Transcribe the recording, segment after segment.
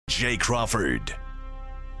Jay Crawford,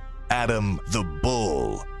 Adam the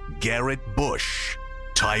Bull, Garrett Bush,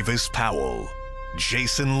 Tyvis Powell,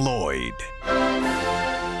 Jason Lloyd.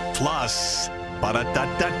 Plus,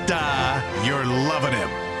 ba-da-da-da-da, you're loving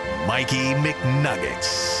him, Mikey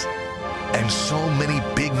McNuggets. And so many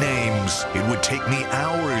big names, it would take me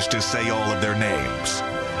hours to say all of their names.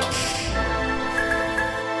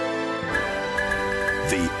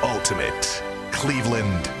 The ultimate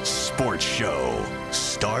Cleveland sports show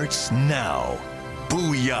starts now.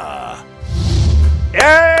 Booyah!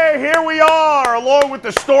 Hey, here we are, along with the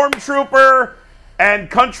Stormtrooper and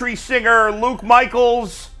country singer Luke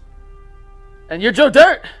Michaels. And you're Joe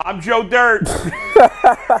Dirt. I'm Joe Dirt.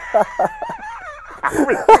 How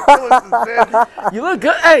ridiculous is this? You look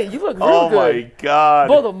good. Hey, you look real good. Oh, my God.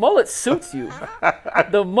 Bro, the mullet suits you.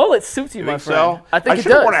 The mullet suits you, my friend. So? I think it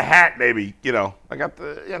should have does. worn a hat, maybe. You know, I got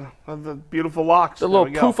the beautiful locks. The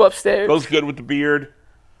little poof upstairs. Goes good with the beard.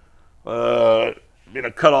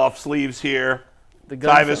 Cut off sleeves here.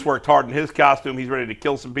 Tyvis worked hard in his costume. He's ready to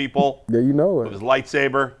kill some people. Yeah, you know it. With his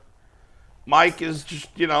lightsaber. Mike is just,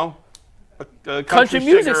 a country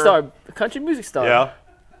music star. Country music star. Yeah,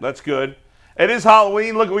 that's good. It is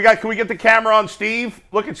Halloween. Look, can we get the camera on Steve?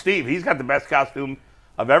 Look at Steve. He's got the best costume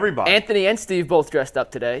of everybody. Anthony and Steve both dressed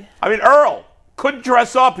up today. I mean, Earl couldn't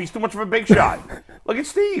dress up. He's too much of a big shot. Look at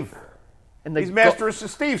Steve. He's master of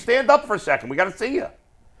Steve. Stand up for a second. We got to see you.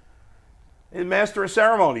 He's master of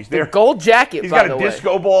ceremonies. The gold jacket, He's by got the a way.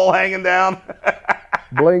 disco ball hanging down.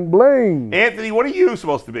 Bling, bling. Anthony, what are you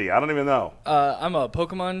supposed to be? I don't even know. I'm a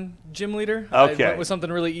Pokemon gym leader. Okay. I went with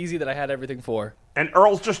something really easy that I had everything for. And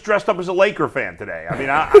Earl's just dressed up as a Laker fan today. I mean,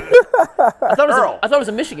 I thought it was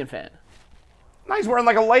a Michigan fan. No, he's wearing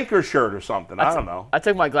like a Lakers shirt or something. I don't know. I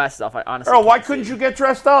took my glasses off. I honestly. Earl, why couldn't you get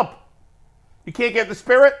dressed up? You can't get the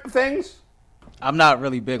spirit of things? I'm not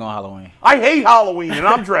really big on Halloween. I hate Halloween, and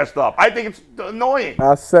I'm dressed up. I think it's annoying.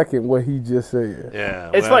 I second what he just said.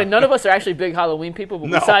 Yeah, it's funny. None of us are actually big Halloween people, but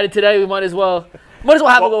No. we decided today we might as well have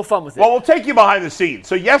a little fun with it. Well, we'll take you behind the scenes.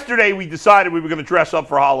 So yesterday we decided we were going to dress up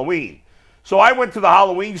for Halloween. So I went to the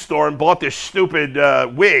Halloween store and bought this stupid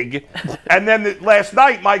wig. And then last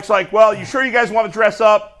night, Mike's like, well, you sure you guys want to dress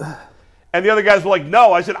up? And the other guys were like,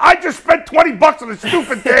 no. I said, I just spent $20 on this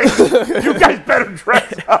stupid thing. You guys better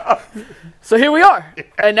dress up. So here we are.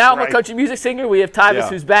 And now I'm right. a country music singer. We have Tyvis,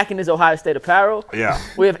 who's back in his Ohio State apparel. Yeah.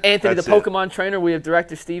 We have Anthony, That's the Pokemon trainer. We have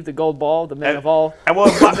director Steve, the gold ball, the man of all. And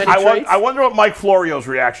I wonder what Mike Florio's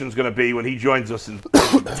reaction is going to be when he joins us in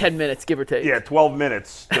 10 minutes, give or take. Yeah, 12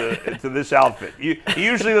 minutes to this outfit. He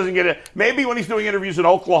usually doesn't get it. Maybe when he's doing interviews in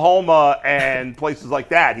Oklahoma and places like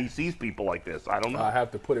that, he sees people like this. I don't know. I have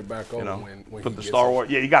to put it back on when put the Star Wars.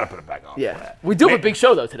 Yeah, you got to put it back on. Yeah, we do have a big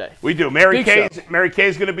show though today. We do. Mary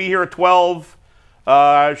Kay's going to be here at 12.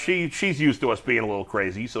 She's used to us being a little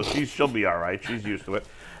crazy, so she'll be all right. She's used to it.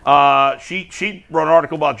 She wrote an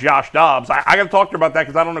article about Josh Dobbs. I got to talk to her about that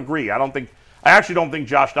because I don't agree. I actually don't think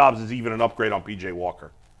Josh Dobbs is even an upgrade on P.J.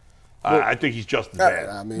 Walker. I think he's just as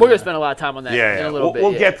bad. We're going to spend a lot of time on that in a little bit.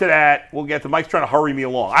 We'll get to that. We'll get to Mike's trying to hurry me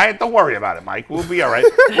along. Don't worry about it, Mike. We'll be all right.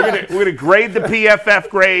 We're gonna grade the PFF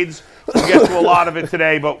grades. We'll get to a lot of it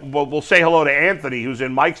today, but we'll say hello to Anthony, who's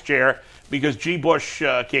in Mike's chair, because G. Bush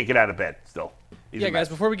can't get out of bed still. Yeah, guys,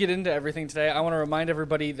 before we get into everything today, I want to remind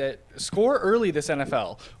everybody that score early this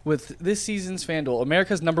NFL with this season's FanDuel,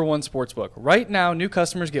 America's #1 sportsbook. Right now, new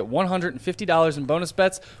customers get $150 in bonus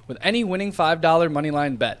bets with any winning $5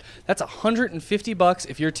 moneyline bet. That's $150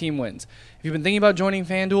 if your team wins. If you've been thinking about joining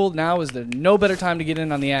FanDuel, now is the no better time to get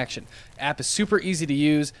in on the action. The app is super easy to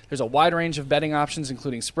use. There's a wide range of betting options,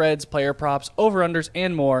 including spreads, player props, over-unders,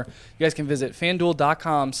 and more. You guys can visit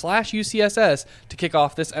FanDuel.com/UCSS to kick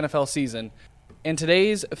off this NFL season. And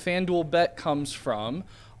today's FanDuel bet comes from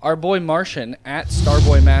our boy Martian at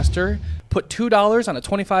Starboy Master. Put $2 on a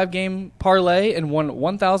 25-game parlay and won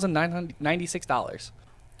 $1,996.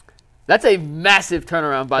 That's a massive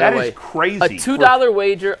turnaround, by the way. That is crazy. A $2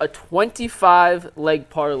 wager, a 25-leg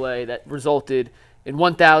parlay that resulted in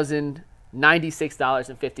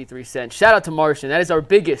 $1,096.53. Shout out to Martian. That is our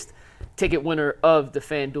biggest ticket winner of the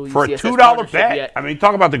FanDuel for UCSS a $2 bet. Yet. I mean,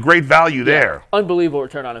 talk about the great value there. Unbelievable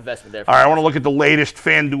return on investment there. All right, I want to look at the latest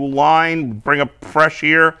FanDuel line. Bring up fresh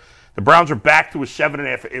here. The Browns are back to a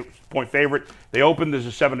 7.5-point favorite. They opened as a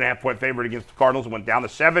 7.5-point favorite against the Cardinals and went down to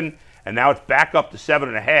 7, and now it's back up to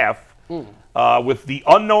 7.5. with the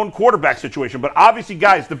unknown quarterback situation. But obviously,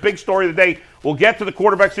 guys, the big story of the day, we'll get to the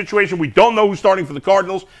quarterback situation. We don't know who's starting for the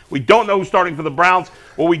Cardinals. We don't know who's starting for the Browns.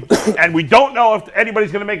 And we don't know if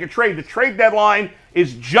anybody's going to make a trade. The trade deadline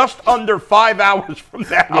is just under 5 hours from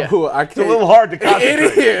now. Yeah. It's a little hard to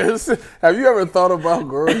concentrate. It is. Have you ever thought about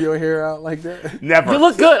growing your hair out like that? Never. You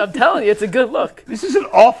look good. I'm telling you, it's a good look. This is an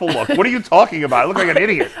awful look. What are you talking about? I look like an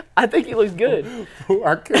idiot. I think he looks good.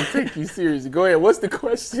 I can't take you seriously. Go ahead. What's the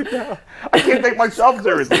question now? I can't take myself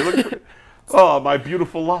seriously. Oh, my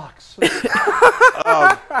beautiful locks.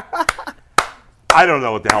 I don't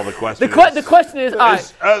know what the hell the question is. The question is, all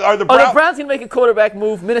right, are the Browns going to make a quarterback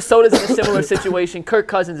move? Minnesota's in a similar situation. Kirk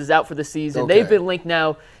Cousins is out for the season. Okay. They've been linked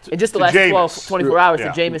now in just the last 24 hours to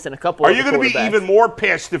Jameis and a couple Are of you going to be even more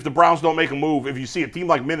pissed if the Browns don't make a move if you see a team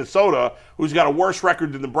like Minnesota, who's got a worse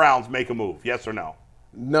record than the Browns, make a move? Yes or no?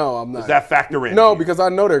 No, I'm not. Does that factor in? No, because I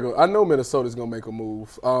know I know Minnesota's gonna make a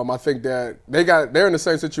move. I think that they're in the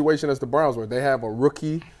same situation as the Browns were. They have a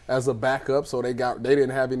rookie as a backup, so they didn't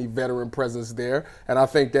have any veteran presence there. And I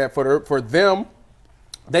think that for them,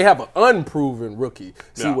 they have an unproven rookie.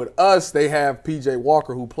 See, with us, they have P.J.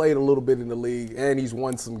 Walker, who played a little bit in the league, and he's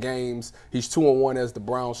won some games. He's 2-1 as the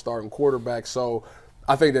Browns starting quarterback. So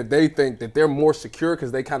I think that they think that they're more secure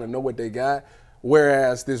because they kind of know what they got.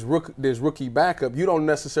 Whereas this rookie backup, you don't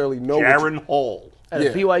necessarily know. Jaron Hall. At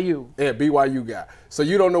BYU. Yeah, BYU guy. So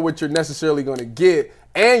you don't know what you're necessarily going to get.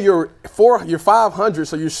 And you're 500,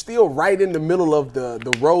 so you're still right in the middle of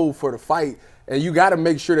the road for the fight. And you got to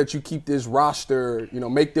make sure that you keep this roster,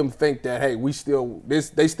 make them think that, hey,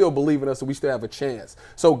 they still believe in us and we still have a chance.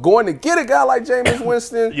 So going to get a guy like Jameis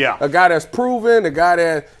Winston, a guy that's proven, a guy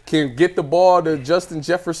that can get the ball to Justin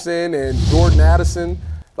Jefferson and Jordan Addison,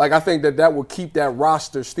 I think that will keep that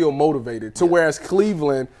roster still motivated. Whereas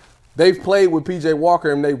Cleveland, they've played with P.J.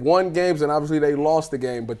 Walker and they've won games and obviously they lost the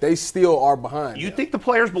game, but they still are behind. You think the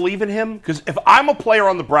players believe in him? Because if I'm a player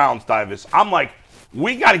on the Browns, Davis, I'm like,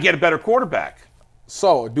 we got to get a better quarterback.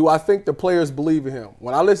 So, do I think the players believe in him?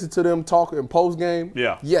 When I listen to them talk in post-game,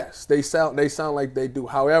 yes, they sound like they do.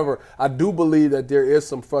 However, I do believe that there is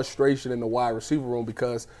some frustration in the wide receiver room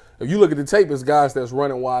because if you look at the tape, it's guys that's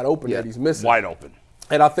running wide open that he's missing. Wide open.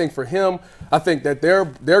 And I think for him, I think that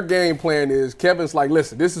their game plan is Kevin's like,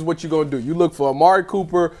 listen, this is what you're going to do. You look for Amari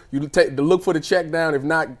Cooper, you look for the check down. If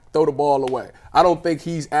not, throw the ball away. I don't think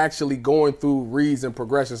he's actually going through reads and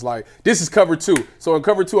progressions like, this is cover 2. So in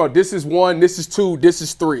cover 2, this is 1, this is 2, this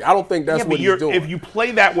is 3. I don't think that's what he's doing. If you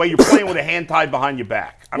play that way, you're playing with a hand tied behind your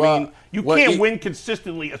back. I mean, you can't win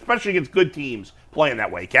consistently, especially against good teams, playing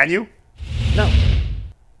that way, can you? No.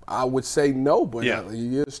 I would say no, but he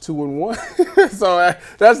is 2-1. So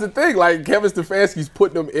that's the thing. Kevin Stefanski's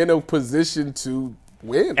putting them in a position to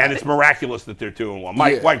win. And it's miraculous that they're 2-1.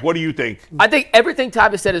 Mike, what do you think? I think everything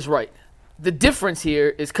Tyvis said is right. The difference here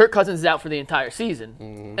is Kirk Cousins is out for the entire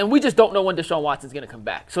season, and we just don't know when Deshaun Watson's going to come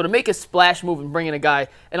back. So to make a splash move and bring in a guy,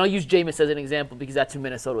 and I'll use Jameis as an example because that's who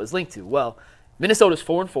Minnesota is linked to. Well, Minnesota's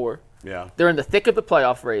 4-4. Yeah. They're in the thick of the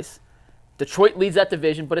playoff race. Detroit leads that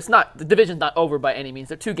division, but the division's not over by any means.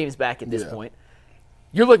 They're 2 games back at this point.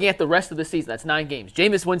 You're looking at the rest of the season. That's 9 games.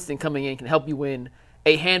 Jameis Winston coming in can help you win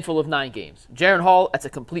a handful of 9 games. Jaron Hall, that's a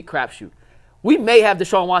complete crapshoot. We may have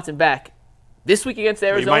Deshaun Watson back this week against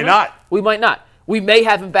Arizona. We might not. We might not. We may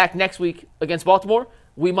have him back next week against Baltimore.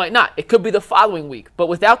 We might not. It could be the following week. But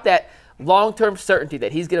without that long-term certainty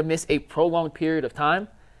that he's going to miss a prolonged period of time,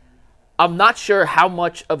 I'm not sure how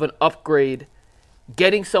much of an upgrade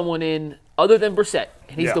getting someone in other than Brissett,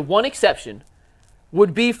 and he's the one exception,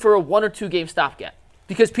 would be for a 1 or 2 game stopgap.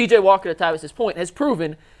 Because P.J. Walker, to Tyvis' point, has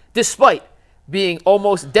proven, despite being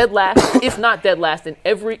almost dead last, if not dead last, in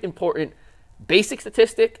every important basic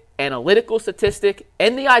statistic, analytical statistic,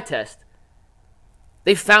 and the eye test,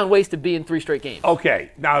 they've found ways to be in 3 straight games.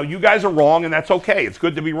 Okay. Now, you guys are wrong, and that's okay. It's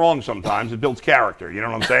good to be wrong sometimes. It builds character. You know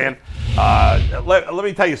what I'm saying? Let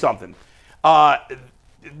me tell you something.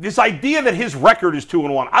 This idea that his record is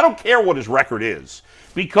 2-1, I don't care what his record is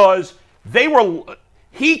because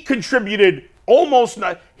he contributed almost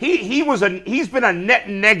not, he's been a net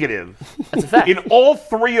negative in all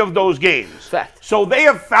 3 of those games. Fact. So they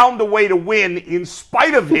have found a way to win in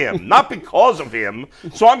spite of him, not because of him.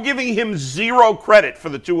 So I'm giving him 0 credit for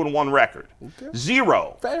the 2-1 record. Okay.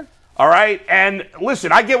 0. Fair. All right? And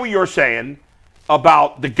listen, I get what you're saying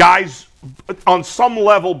about the guys on some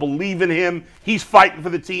level believe in him. He's fighting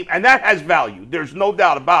for the team, and that has value. There's no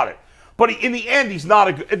doubt about it. But in the end, he's not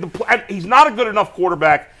a good enough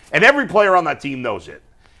quarterback, and every player on that team knows it.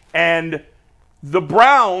 And the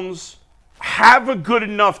Browns have a good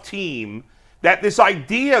enough team that this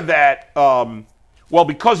idea that well,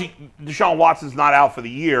 because Deshaun Watson's not out for the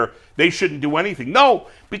year, they shouldn't do anything. No,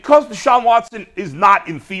 because Deshaun Watson is not,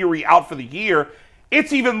 in theory, out for the year,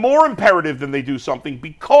 it's even more imperative than they do something,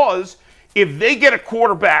 because if they get a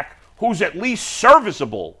quarterback who's at least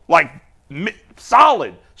serviceable, like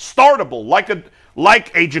solid, startable,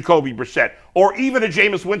 like a Jacoby Brissett, or even a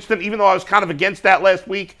Jameis Winston, even though I was kind of against that last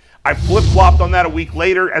week, I flip-flopped on that a week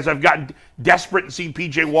later as I've gotten desperate and seen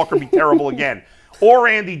P.J. Walker be terrible again, or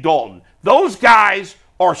Andy Dalton. Those guys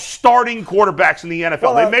are starting quarterbacks in the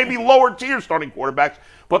NFL. They may be lower-tier starting quarterbacks,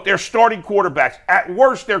 but they're starting quarterbacks. At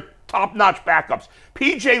worst, they're top-notch backups.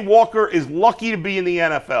 P.J. Walker is lucky to be in the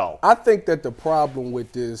NFL. I think that the problem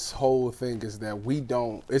with this whole thing is that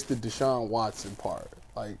it's the Deshaun Watson part.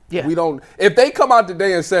 We don't. If they come out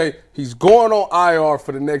today and say he's going on IR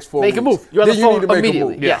for the next 4 weeks, make a move. You're on the phone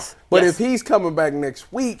immediately. Yes. But if he's coming back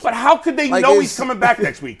next week, but how could they know he's coming back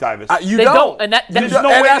next week, Tyvis? They don't, and there's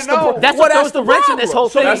no way to know. That's what throws the wrench in this whole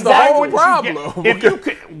thing. That's the whole problem.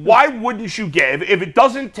 Why wouldn't you get? If it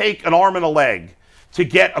doesn't take an arm and a leg to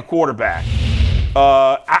get a quarterback,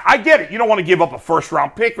 I get it. You don't want to give up a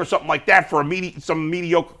first-round pick or something like that for some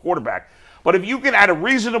mediocre quarterback. But if you can, at a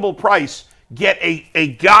reasonable price, get a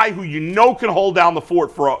guy who you know can hold down the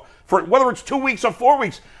fort for whether it's 2 weeks or 4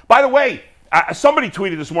 weeks. By the way, somebody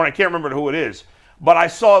tweeted this morning, I can't remember who it is, but I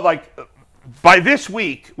saw by this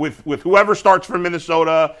week with whoever starts for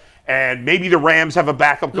Minnesota, and maybe the Rams have a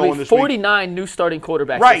backup going this 49 week. New starting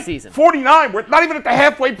quarterbacks this season. 49. We're not even at the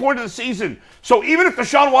halfway point of the season. So even if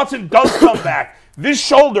Deshaun Watson does come back, this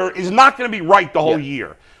shoulder is not going to be right the whole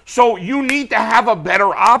year. So you need to have a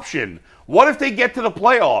better option. What if they get to the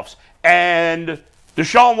playoffs and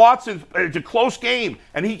Deshaun Watson, it's a close game,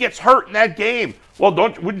 and he gets hurt in that game? Well,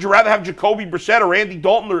 wouldn't you rather have Jacoby Brissett or Andy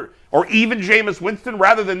Dalton or even Jameis Winston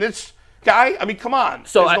rather than this guy? I mean, come on.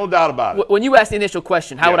 So there's no doubt about it. When you asked the initial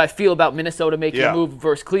question, how would I feel about Minnesota making a move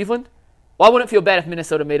versus Cleveland? Well, I wouldn't feel bad if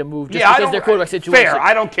Minnesota made a move just because their quarterback situation. Fair.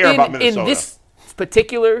 I don't care about Minnesota. In this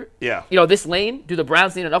particular, this lane, do the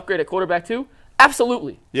Browns need an upgrade at quarterback too?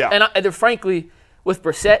 Absolutely. Yeah. And they're frankly, with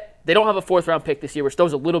Brissett, they don't have a fourth-round pick this year, which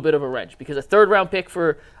throws a little bit of a wrench because a third-round pick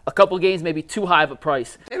for a couple of games may be too high of a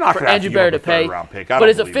price for Andrew Barrett to pay. But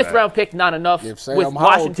is a fifth-round pick not enough with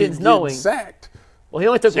Washington's knowing? Sacked. Well, he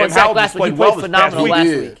only took one sack last week. He played phenomenal last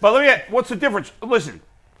week. But what's the difference? Listen,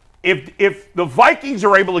 if the Vikings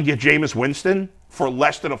are able to get Jameis Winston for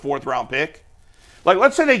less than a fourth-round pick, like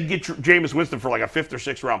let's say they get Jameis Winston for like a fifth or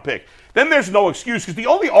sixth round pick, then there's no excuse because the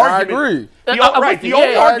only argument, the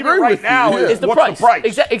only argument right now is the what's price. the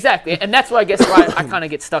price? Exactly, and that's where I guess I kind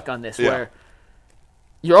of get stuck on this, where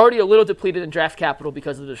you're already a little depleted in draft capital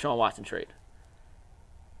because of the Deshaun Watson trade.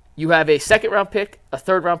 You have a second-round pick, a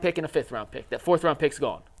third-round pick, and a fifth-round pick. That fourth-round pick's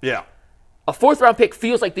gone. Yeah. A fourth-round pick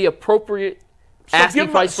feels like the appropriate asking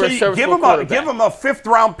price for a serviceable quarterback. Give him a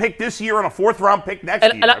fifth-round pick this year and a fourth-round pick next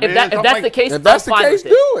year. And if that's the case, I'm fine with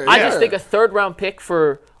it. I just think a third-round pick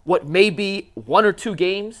for what may be 1 or 2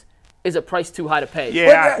 games is a price too high to pay.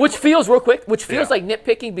 Yeah. Which feels like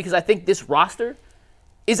nitpicking because I think this roster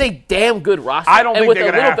is a damn good roster. I don't think with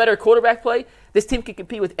they're a little better quarterback play, this team can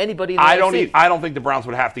compete with anybody in the NFC. I don't think the Browns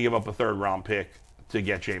would have to give up a third-round pick to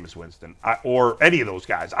get Jameis Winston or any of those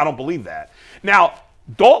guys. I don't believe that. Now,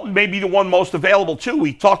 Dalton may be the one most available, too.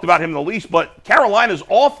 We talked about him the least, but Carolina's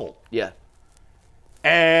awful. Yeah.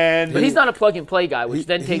 But he's not a plug-and-play guy, which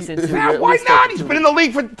takes into why not? He's been in the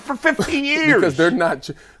league for 15 years. Because they're not.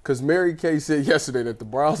 Because Mary Kay said yesterday that the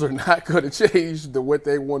Browns are not going to change what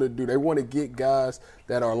they want to do. They want to get guys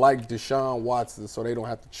that are like Deshaun Watson, so they don't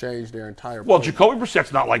have to change their entire. Well, Jacoby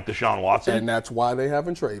Brissett's not like Deshaun Watson, and that's why they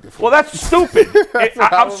haven't traded for him. Well, that's stupid.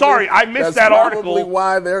 I'm sorry, I missed that article. That's probably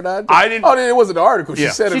why they're not. I didn't. Oh, it wasn't an article. She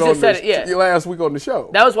said it on last week on the show.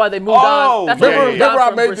 That was why they moved on. That's remember I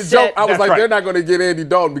made the joke. I was like, they're not going to get Andy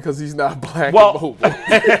Dalton because he's not black and mobile.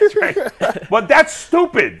 That's right. But that's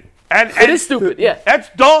stupid. And it is stupid, yeah. That's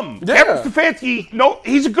dumb. Yeah. Kevin Stefanski,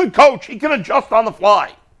 he's a good coach. He can adjust on the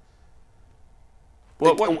fly.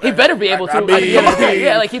 Well, he better be able to. He better be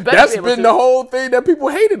able that's been the whole thing that people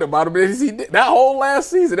hated about him. That whole last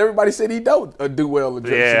season, everybody said he don't do well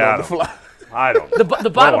adjusting on the fly. I don't. The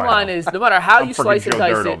bottom line is, no matter how you slice and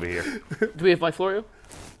dice it. Do we have Mike Florio?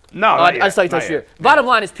 No, I sliced this year. Bottom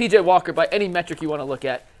line is, P.J. Walker, by any metric you want to look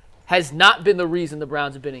at, has not been the reason the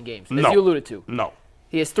Browns have been in games, as you alluded to. No.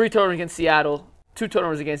 He has 3 turnovers against Seattle, 2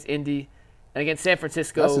 turnovers against Indy, and against San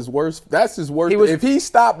Francisco. That's his worst. If he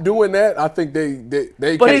stopped doing that, I think they.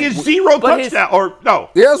 But he has 0 touchdown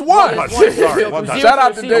He has 1. One touchdown. Shout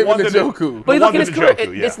out to David Njoku. But look at his career.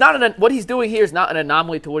 It's not what he's doing here is not an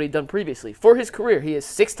anomaly to what he'd done previously. For his career, he has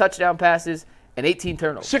 6 touchdown passes and 18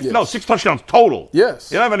 turnovers. Six touchdowns total. Yes.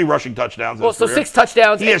 He didn't have any rushing touchdowns in Well, his so career. 6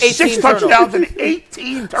 touchdowns He and has 18 6 turnovers. touchdowns and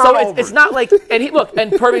 18 So turnovers. it's not like,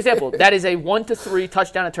 and perfect example, that is a 1-to-3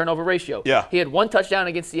 touchdown to turnover ratio. Yeah. He had 1 touchdown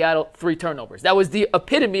against Seattle, 3 turnovers. That was the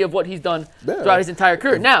epitome of what he's done throughout his entire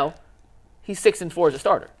career. Now, he's 6-4 as a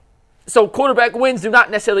starter. So quarterback wins do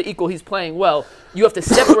not necessarily equal he's playing well. You have to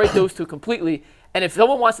separate those two completely. And if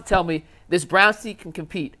someone wants to tell me this Browns team can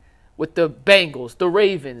compete with the Bengals, the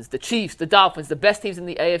Ravens, the Chiefs, the Dolphins, the best teams in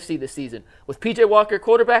the AFC this season, with P.J. Walker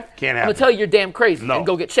quarterback, Can't I'm going happen. to tell you you're damn crazy No. and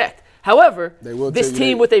go get checked. However, They will this tell you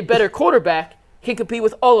team that- with a better quarterback can compete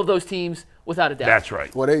with all of those teams without a doubt. That's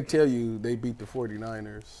right. Well, they tell you they beat the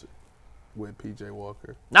 49ers with P.J.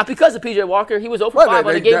 Walker. Not because of P.J. Walker. He was 0 for Well, 5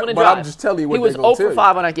 on they- a game-winning but drive. I'm just telling you what he was they're gonna 0 for tell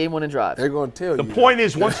 5 you. on that game-winning drive. They're going to tell you. The point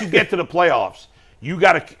is, once you get to the playoffs, you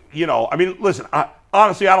got to, listen,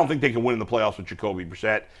 honestly, I don't think they can win in the playoffs with Jacoby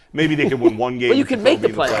Brissett. Maybe they can win one game. But you with can make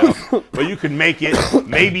Jacoby the in playoffs. But you can make it.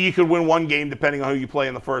 Maybe you could win one game depending on who you play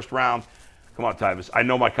in the first round. Come on, Tyvus. I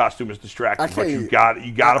know my costume is distracting, but you got to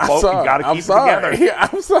keep it together. Yeah,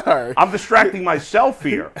 I'm sorry. I'm distracting myself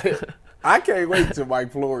here. I can't wait till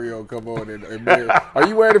Mike Florio come on and Mary. Are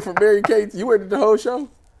you wearing it for Mary Kate? You wearing it the whole show?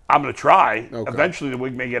 I'm going to try. Okay. Eventually, the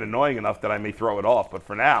wig may get annoying enough that I may throw it off, but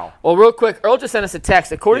for now. Well, real quick, Earl just sent us a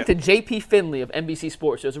text. According to J.P. Finley of NBC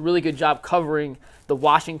Sports, does a really good job covering the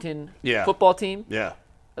Washington football team. Yeah.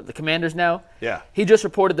 The Commanders now. Yeah. He just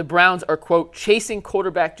reported the Browns are, quote, chasing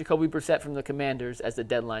quarterback Jacoby Brissett from the Commanders as the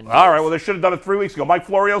deadline nears. All right, well, they should have done it 3 weeks ago. Mike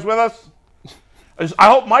Florio's with us. I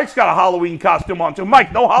hope Mike's got a Halloween costume on, too.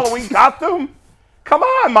 Mike, no Halloween costume? Come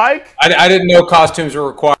on, Mike. I didn't know costumes were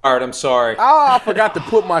required. I'm sorry. I forgot to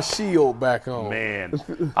put my shield back on. Man,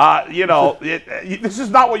 this is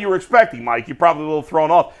not what you were expecting, Mike. You're probably a little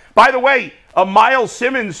thrown off. By the way, Miles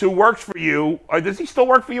Simmons, who works for you, does he still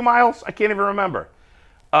work for you, Miles? I can't even remember.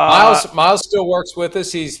 Miles still works with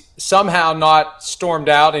us. He's somehow not stormed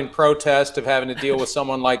out in protest of having to deal with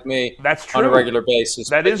someone like me That's true. on a regular basis.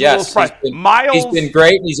 That But is a little surprising. he's been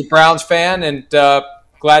great. He's a Browns fan, and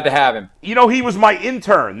glad to have him. He was my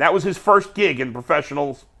intern. That was his first gig in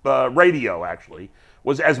professional radio, actually,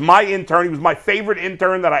 was as my intern. He was my favorite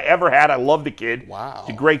intern that I ever had. I loved the kid. Wow.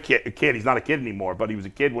 He's a great kid. He's not a kid anymore, but he was a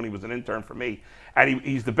kid when he was an intern for me, and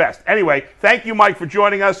he's the best. Anyway, thank you, Mike, for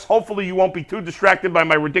joining us. Hopefully you won't be too distracted by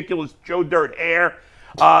my ridiculous Joe Dirt hair.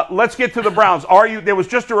 Let's get to the Browns. There was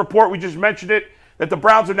just a report, we just mentioned it, that the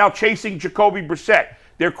Browns are now chasing Jacoby Brissett.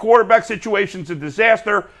 Their quarterback situation's a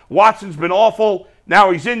disaster. Watson's been awful.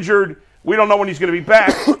 Now he's injured. We don't know when he's going to be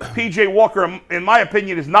back. P.J. Walker, in my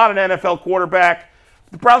opinion, is not an NFL quarterback.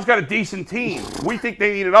 The Browns got a decent team. We think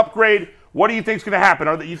they need an upgrade. What do you think is going to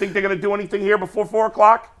happen? You think they're going to do anything here before 4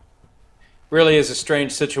 o'clock? Really is a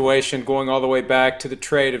strange situation going all the way back to the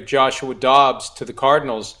trade of Joshua Dobbs to the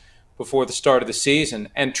Cardinals before the start of the season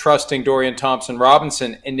and trusting Dorian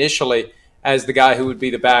Thompson-Robinson initially as the guy who would be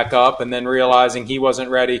the backup and then realizing he wasn't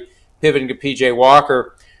ready, pivoting to P.J.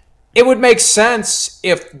 Walker. It would make sense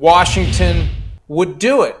if Washington would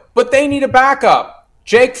do it, but they need a backup.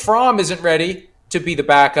 Jake Fromm isn't ready to be the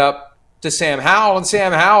backup to Sam Howell, and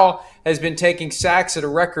Sam Howell has been taking sacks at a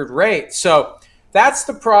record rate. So that's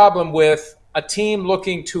the problem with a team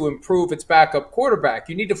looking to improve its backup quarterback.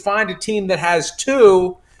 You need to find a team that has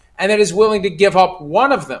two and that is willing to give up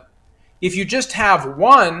one of them. If you just have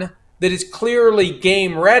one that is clearly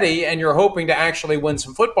game ready and you're hoping to actually win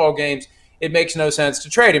some football games, it makes no sense to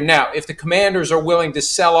trade him. Now, if the Commanders are willing to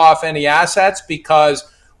sell off any assets because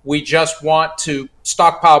we just want to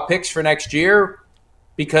stockpile picks for next year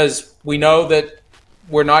because we know that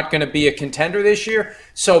we're not going to be a contender this year,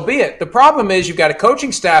 so be it. The problem is you've got a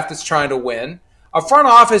coaching staff that's trying to win, a front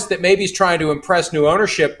office that maybe is trying to impress new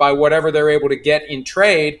ownership by whatever they're able to get in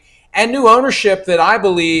trade, and new ownership that I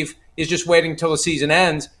believe is just waiting until the season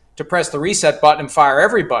ends to press the reset button and fire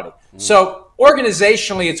everybody. So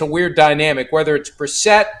organizationally, it's a weird dynamic, whether it's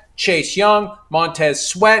Brissett, Chase Young, Montez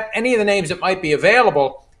Sweat, any of the names that might be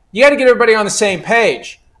available. You got to get everybody on the same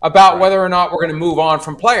page about whether or not we're going to move on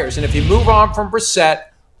from players. And if you move on from Brissett,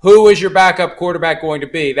 who is your backup quarterback going to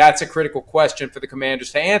be? That's a critical question for the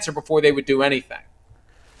Commanders to answer before they would do anything.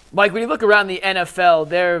 Mike, when you look around the NFL,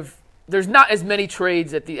 there's not as many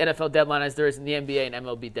trades at the NFL deadline as there is in the NBA and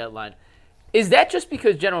MLB deadline. Is that just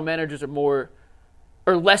because general managers are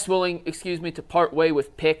less willing, to part way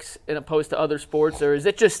with picks in opposed to other sports? Or is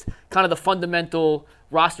it just kind of the fundamental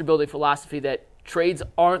roster building philosophy that trades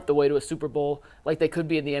aren't the way to a Super Bowl like they could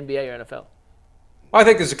be in the NBA or NFL? Well, I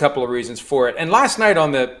think there's a couple of reasons for it. And last night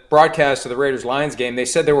on the broadcast of the Raiders-Lions game, they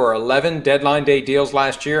said there were 11 deadline day deals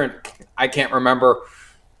last year, and I can't remember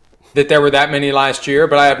that there were that many last year,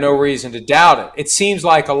 but I have no reason to doubt it. It seems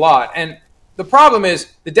like a lot. And The problem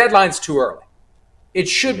is the deadline's too early. It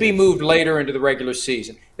should be moved later into the regular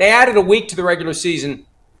season. They added a week to the regular season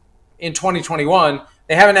in 2021.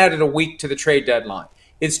 They haven't added a week to the trade deadline.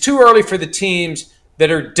 It's too early for the teams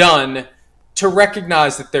that are done to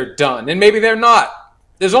recognize that they're done. And maybe they're not.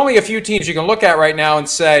 There's only a few teams you can look at right now and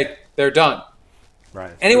say they're done.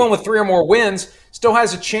 Right. Anyone with 3 or more wins still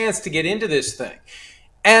has a chance to get into this thing.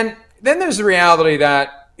 And then there's the reality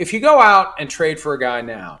that if you go out and trade for a guy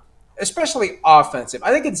now, especially offensive,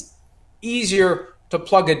 I think it's easier to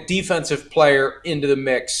plug a defensive player into the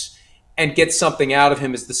mix and get something out of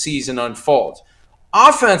him as the season unfolds.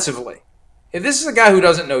 Offensively, if this is a guy who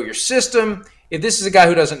doesn't know your system, if this is a guy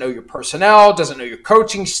who doesn't know your personnel, doesn't know your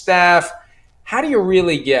coaching staff, how do you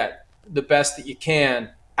really get the best that you can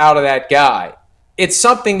out of that guy? It's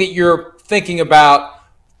something that you're thinking about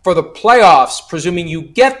for the playoffs, presuming you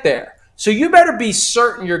get there. So you better be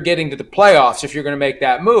certain you're getting to the playoffs if you're going to make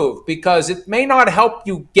that move, because it may not help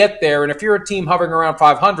you get there. And if you're a team hovering around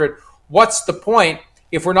 500, what's the point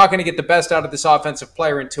if we're not going to get the best out of this offensive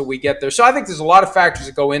player until we get there? So I think there's a lot of factors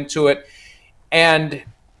that go into it. And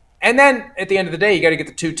then at the end of the day, you got to get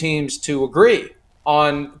the two teams to agree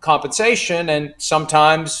on compensation. And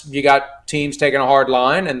sometimes you got teams taking a hard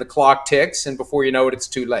line and the clock ticks, and before you know it, it's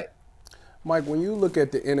too late. Mike, when you look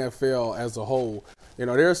at the NFL as a whole,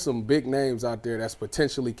 there's some big names out there that's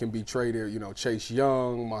potentially can be traded. Chase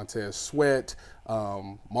Young, Montez Sweat,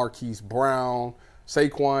 Marquise Brown,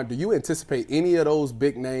 Saquon. Do you anticipate any of those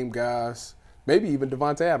big name guys, maybe even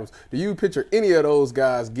Devontae Adams? Do you picture any of those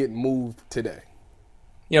guys getting moved today?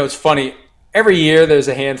 It's funny. Every year there's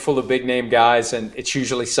a handful of big name guys, and it's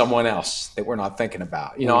usually someone else that we're not thinking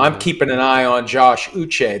about. I'm keeping an eye on Josh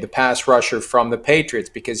Uche, the pass rusher from the Patriots,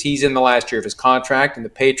 because he's in the last year of his contract, and the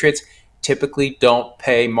Patriots typically don't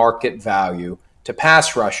pay market value to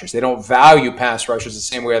pass rushers. They don't value pass rushers the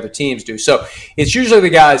same way other teams do. So it's usually the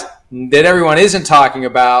guys that everyone isn't talking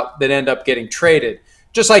about that end up getting traded.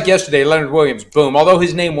 Just like yesterday, Leonard Williams, boom. Although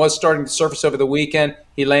his name was starting to surface over the weekend,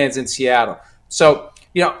 he lands in Seattle. So,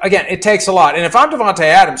 again, it takes a lot. And if I'm Devontae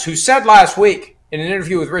Adams, who said last week in an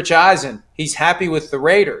interview with Rich Eisen, he's happy with the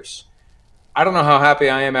Raiders. I don't know how happy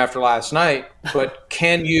I am after last night, but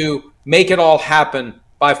can you make it all happen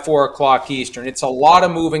by 4 o'clock Eastern? It's a lot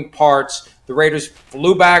of moving parts. The Raiders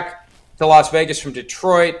flew back to Las Vegas from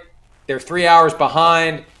Detroit. They're 3 hours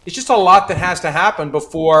behind. It's just a lot that has to happen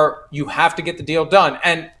before you have to get the deal done.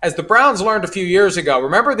 And as the Browns learned a few years ago,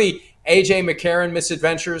 remember the A.J. McCarron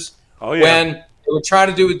misadventures? Oh, yeah. When they were trying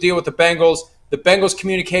to do a deal with the Bengals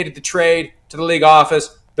communicated the trade to the league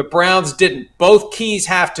office. The Browns didn't. Both keys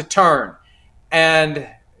have to turn. And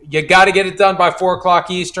you got to get it done by 4 o'clock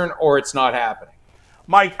Eastern or it's not happening.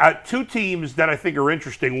 Mike, two teams that I think are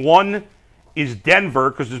interesting. One is Denver,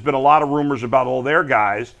 because there's been a lot of rumors about all their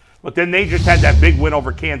guys. But then they just had that big win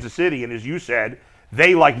over Kansas City. And as you said,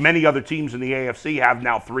 they, like many other teams in the AFC, have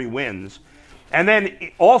now 3 wins. And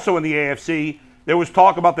then also in the AFC, there was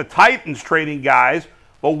talk about the Titans trading guys.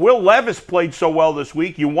 But Will Levis played so well this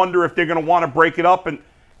week, you wonder if they're going to want to break it up and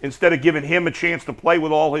instead of giving him a chance to play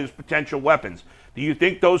with all his potential weapons. Do you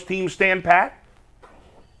think those teams stand pat?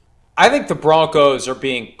 I think the Broncos are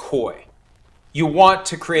being coy. You want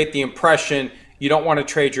to create the impression you don't want to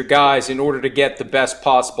trade your guys in order to get the best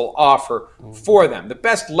possible offer for them. The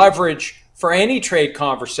best leverage for any trade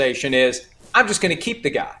conversation is, I'm just going to keep the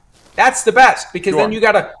guy. That's the best, because then you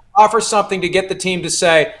got to offer something to get the team to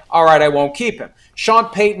say, all right, I won't keep him. Sean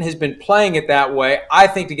Payton has been playing it that way, I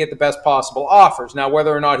think, to get the best possible offers. Now,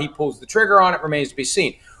 whether or not he pulls the trigger on it remains to be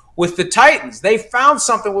seen. With the Titans, they found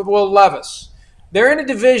something with Will Levis. They're in a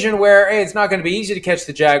division where, hey, it's not going to be easy to catch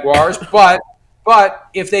the Jaguars, but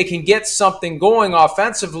if they can get something going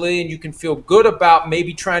offensively and you can feel good about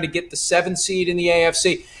maybe trying to get the 7 seed in the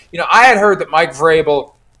AFC. I had heard that Mike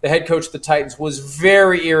Vrabel, the head coach of the Titans, was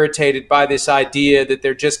very irritated by this idea that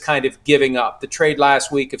they're just kind of giving up. The trade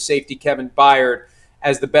last week of safety Kevin Byard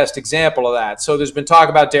as the best example of that. So there's been talk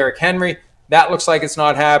about Derrick Henry. That looks like it's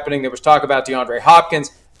not happening. There was talk about DeAndre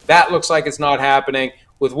Hopkins. That looks like it's not happening.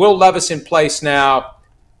 With Will Levis in place now,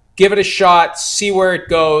 give it a shot, see where it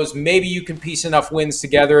goes. Maybe you can piece enough wins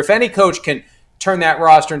together. If any coach can turn that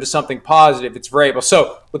roster into something positive, it's Vrabel.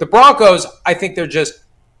 So with the Broncos, I think they're just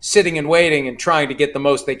sitting and waiting and trying to get the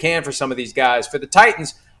most they can for some of these guys. For the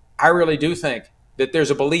Titans, I really do think that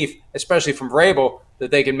there's a belief, especially from Vrabel,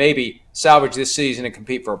 that they can maybe salvage this season and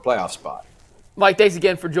compete for a playoff spot. Mike, thanks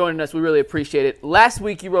again for joining us. We really appreciate it. Last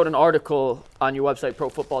week, you wrote an article on your website, Pro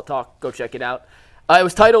Football Talk. Go check it out. It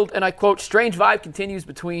was titled, and I quote, "Strange vibe continues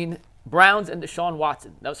between Browns and Deshaun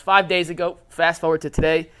Watson." That was 5 days ago. Fast forward to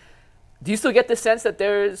today. Do you still get the sense that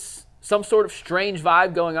there's some sort of strange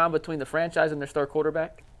vibe going on between the franchise and their star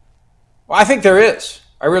quarterback? Well, I think there is.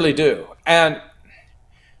 I really do. And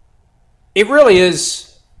it really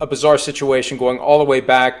is a bizarre situation going all the way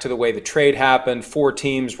back to the way the trade happened. 4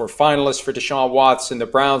 teams were finalists for Deshaun Watson. The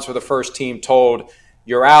Browns were the first team told,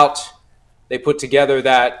 you're out. They put together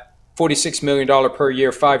that $46 million per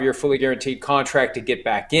year, 5-year fully guaranteed contract to get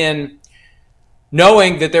back in,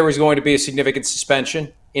 knowing that there was going to be a significant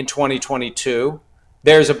suspension in 2022.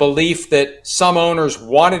 There's a belief that some owners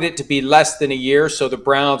wanted it to be less than a year, so the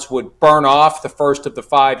Browns would burn off the first of the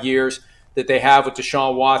 5 years that they have with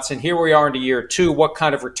Deshaun Watson. Here we are into year 2. What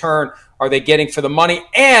kind of return are they getting for the money?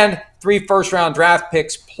 And 3 first-round draft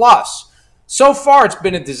picks plus. So far, it's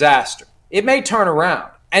been a disaster. It may turn around.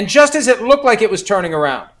 And just as it looked like it was turning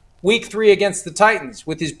around, week 3 against the Titans,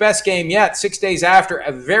 with his best game yet, 6 days after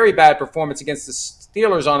a very bad performance against the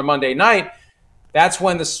Steelers on a Monday night, that's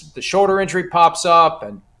when the shoulder injury pops up.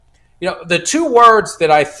 And, the 2 words that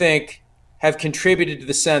I think have contributed to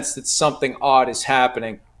the sense that something odd is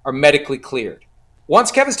happening are medically cleared.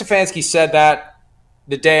 Once Kevin Stefanski said that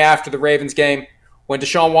the day after the Ravens game, when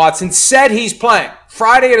Deshaun Watson said he's playing,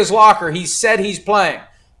 Friday at his locker, he said he's playing.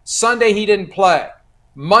 Sunday, he didn't play.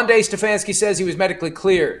 Monday, Stefanski says he was medically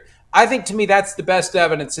cleared. I think, to me, that's the best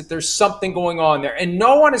evidence that there's something going on there. And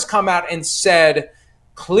no one has come out and said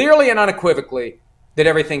clearly and unequivocally that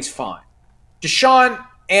everything's fine. Deshaun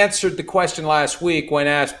answered the question last week when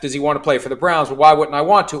asked, does he want to play for the Browns? Well, why wouldn't I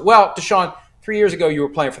want to? Well, Deshaun, 3 years ago you were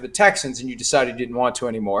playing for the Texans and you decided you didn't want to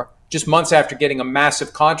anymore, just months after getting a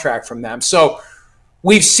massive contract from them. So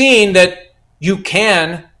we've seen that you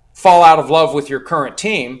can fall out of love with your current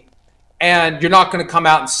team, and you're not going to come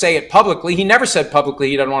out and say it publicly. He never said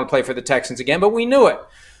publicly he doesn't want to play for the Texans again, but we knew it.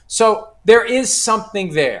 So there is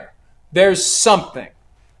something there. There's something.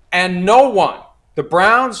 And no one, the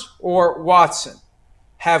Browns or Watson,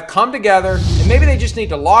 have come together, and maybe they just need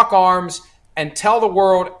to lock arms and tell the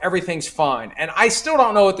world everything's fine. And I still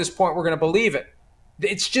don't know at this point we're going to believe it.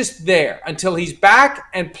 It's just there. Until he's back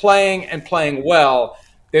and playing well,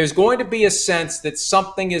 there's going to be a sense that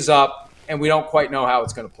something is up, and we don't quite know how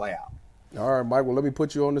it's going to play out. All right, Mike, well, let me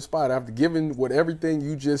put you on the spot. After giving what everything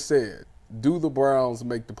you just said, do the Browns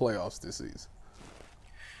make the playoffs this season?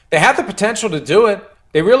 They have the potential to do it.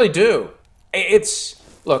 They really do.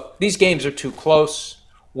 Look, these games are too close.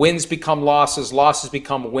 Wins become losses. Losses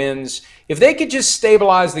become wins. If they could just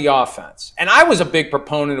stabilize the offense. And I was a big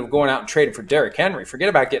proponent of going out and trading for Derrick Henry. Forget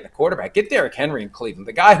about getting a quarterback. Get Derrick Henry in Cleveland.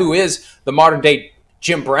 The guy who is the modern-day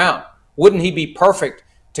Jim Brown. Wouldn't he be perfect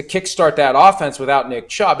to kickstart that offense without Nick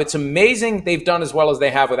Chubb? It's amazing they've done as well as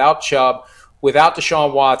they have without Chubb, without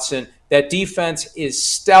Deshaun Watson. That defense is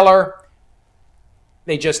stellar.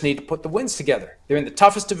 They just need to put the wins together. They're in the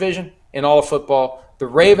toughest division in all of football. The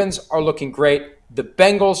Ravens are looking great. The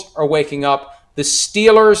Bengals are waking up. The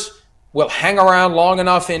Steelers will hang around long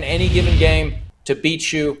enough in any given game to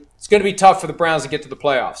beat you. It's going to be tough for the Browns to get to the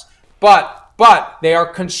playoffs. But they are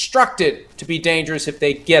constructed to be dangerous if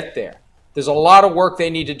they get there. There's a lot of work they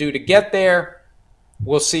need to do to get there.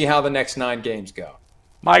 We'll see how the next 9 games go.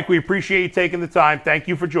 Mike, we appreciate you taking the time. Thank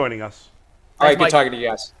you for joining us. All right, Mike. good talking to you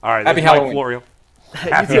guys. All right, Happy that's Mike Halloween. Florio.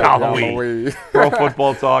 Happy Halloween. Pro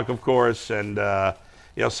Football Talk, of course, and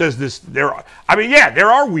says this. There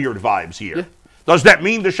are weird vibes here. Yeah. Does that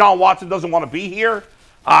mean Deshaun Watson doesn't want to be here?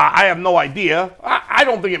 I have no idea. I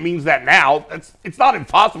don't think it means that now. It's not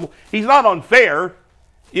impossible. He's not unfair.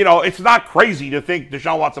 It's not crazy to think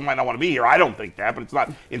Deshaun Watson might not want to be here. I don't think that, but it's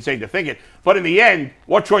not insane to think it. But in the end,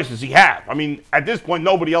 what choice does he have? I mean, at this point,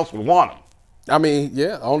 nobody else would want him. I mean,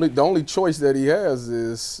 yeah, the only choice that he has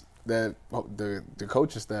is that the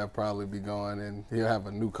coaching staff probably be gone and he'll have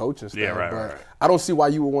a new coaching staff. Yeah, right. I don't see why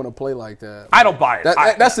you would want to play like that. I don't buy it.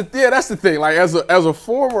 That's the thing. Like as a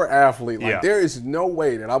former athlete, there is no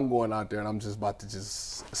way that I'm going out there and I'm just about to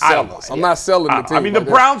just sell us. I'm not selling the team. I mean,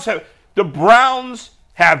 the Browns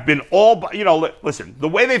have been listen, the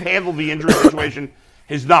way they've handled the injury situation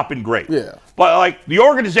has not been great. Yeah. But the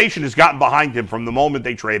organization has gotten behind him from the moment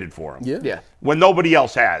they traded for him. Yeah. When nobody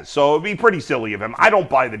else has. So it'd be pretty silly of him. I don't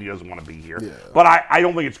buy that he doesn't want to be here. Yeah. But I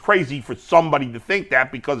don't think it's crazy for somebody to think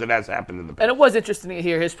that because it has happened in the past. And it was interesting to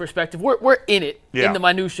hear his perspective. We're in it, in the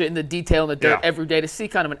minutia, in the detail, in the dirt every day to see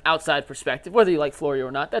kind of an outside perspective, whether you like Florio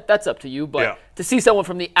or not. That's up to you. But to see someone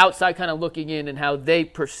from the outside kind of looking in and how they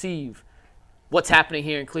perceive what's happening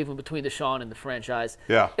here in Cleveland between Deshaun and the franchise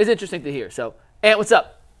is interesting to hear. So, Ant, what's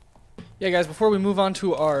up? Yeah, guys, before we move on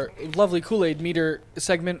to our lovely Kool-Aid meter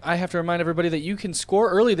segment, I have to remind everybody that you can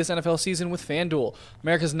score early this NFL season with FanDuel,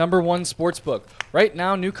 America's #1 sportsbook. Right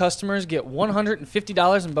now, new customers get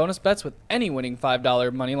 $150 in bonus bets with any winning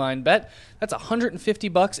 $5 moneyline bet. That's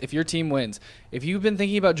 $150 if your team wins. If you've been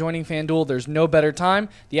thinking about joining FanDuel, there's no better time.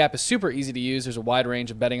 The app is super easy to use. There's a wide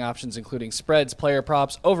range of betting options, including spreads, player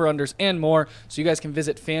props, over-unders, and more. So you guys can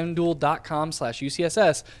visit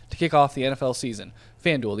FanDuel.com/UCSS to kick off the NFL season.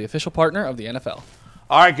 FanDuel, the official partner of the NFL.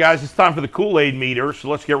 All right, guys, it's time for the Kool-Aid meter, so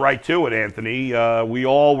let's get right to it, Anthony. We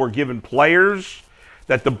all were given players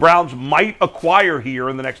that the Browns might acquire here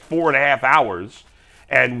in the next 4.5 hours,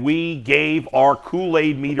 and we gave our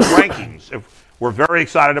Kool-Aid meter rankings. If we're very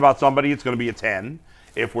excited about somebody, it's going to be a 10.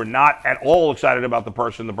 If we're not at all excited about the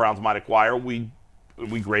person the Browns might acquire, we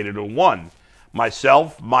graded a 1.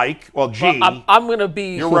 Myself, Mike, G. Well, I'm going to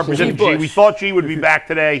be You're representing G. Bush. We thought G would be back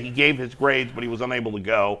today. He gave his grades, but he was unable to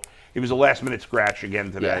go. He was a last-minute scratch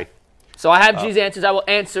again today. Yeah. So I have G's answers. I will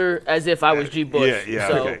answer as if I was G. Bush. Yeah,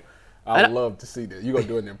 so, okay. I would love to see that. You gonna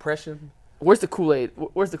do an impression? Where's the Kool-Aid?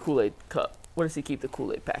 Where's the Kool-Aid cup? Where does he keep the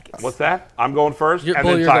Kool-Aid packets? What's that? I'm going first? You're and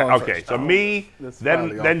then going Ty. Okay, first. so me,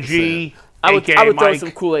 then G, I would a.k.a. throw Mike,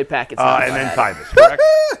 some Kool-Aid packets. and then Tyvis, correct?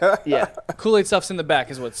 Yeah. Kool-Aid stuff's in the back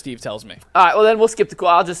is what Steve tells me. All right. Well, then we'll skip the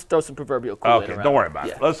Kool-Aid. I'll just throw some proverbial Kool-Aid Okay, around. don't worry about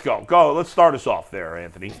Yeah. it. Let's go. Let's start us off there,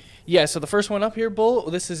 Anthony. Yeah, so the first one up here, Bull,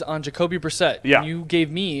 this is on Jacoby Brissett. Yeah. You gave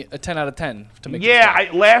me a 10 out of 10 to make this Yeah,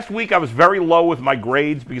 game. last week I was very low with my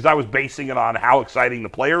grades because I was basing it on how exciting the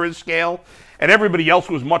player is scale, and everybody else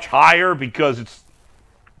was much higher because it's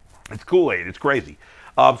Kool-Aid. It's crazy.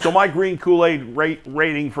 So my green Kool-Aid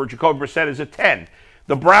rating for Jacoby Brissett is a 10.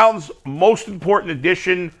 The Browns' most important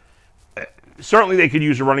addition, certainly they could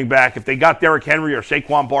use a running back. If they got Derrick Henry or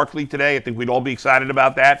Saquon Barkley today, I think we'd all be excited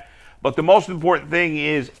about that. But the most important thing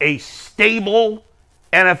is a stable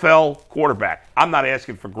NFL quarterback. I'm not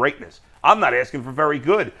asking for greatness. I'm not asking for very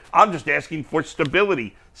good. I'm just asking for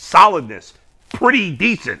stability, solidness, pretty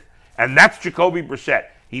decent. And that's Jacoby Brissett.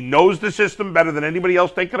 He knows the system better than anybody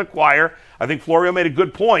else they could acquire. I think Florio made a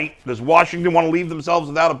good point. Does Washington want to leave themselves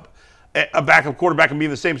without a backup quarterback and be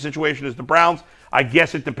in the same situation as the Browns? I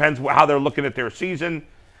guess it depends how they're looking at their season.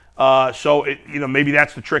 Maybe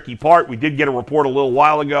that's the tricky part. We did get a report a little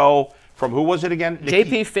while ago from, who was it again?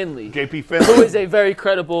 J.P. Finley. J.P. Finley. Who is a very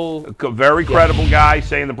credible guy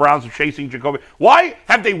saying the Browns are chasing Jacoby. Why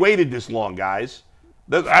have they waited this long, guys?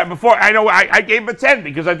 I gave him a 10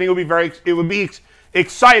 because I think it would be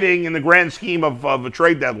exciting in the grand scheme of a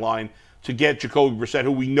trade deadline to get Jacoby Brissett,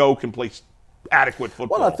 who we know can play adequate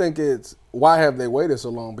football. Well, I think it's why have they waited so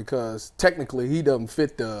long? Because technically he doesn't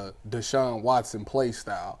fit the Deshaun Watson play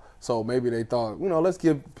style. So maybe they thought, let's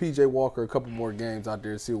give P.J. Walker a couple more games out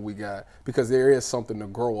there and see what we got, because there is something to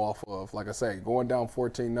grow off of. Like I say, going down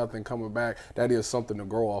 14-0, coming back, that is something to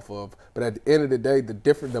grow off of. But at the end of the day,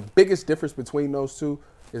 the biggest difference between those two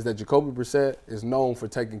is that Jacoby Brissett is known for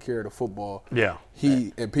taking care of the football. Yeah.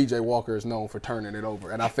 He and P.J. Walker is known for turning it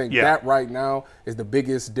over. And I think that right now is the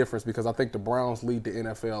biggest difference, because I think the Browns lead the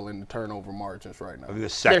NFL in the turnover margins right now. They're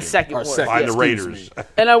second. They're second worst. By the Yes. Raiders.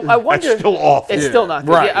 And I wonder. That's still awful. It's still not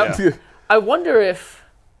good. Right. Yeah, I wonder if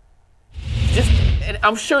and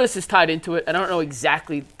I'm sure this is tied into it, and I don't know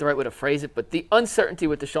exactly the right way to phrase it, but the uncertainty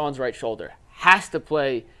with Deshaun's right shoulder has to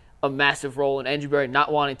play a massive role in Andrew Berry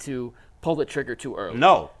not wanting to pull the trigger too early.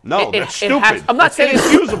 No, that's stupid. I'm not saying it's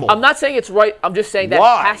inexcusable. I'm not saying it's right. I'm just saying that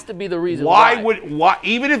Why? has to be the reason why.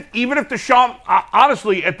 Even if Deshaun,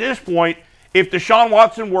 honestly, at this point, if Deshaun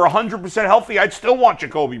Watson were 100% healthy, I'd still want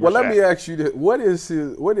Jacoby Brissett. Well, let me ask you this.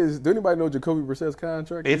 Do anybody know Jacoby Brissett's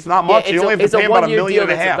contract? It's not much. You only have to pay him about $1.5 million.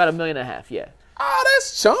 About $1.5 million, yeah. Oh,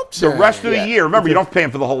 that's chump The change. rest of the year. Remember, you don't pay him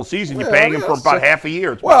for the whole season. You're paying him for about half a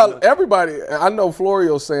year. Well, everybody, I know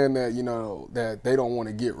Florio's saying that, that they don't want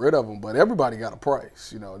to get rid of him, but everybody got a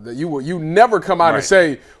price. That you never come out and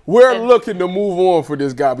say, we're looking to move on for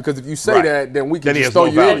this guy, because if you say that, then we can just throw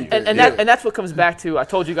you in. And that's what comes back to, I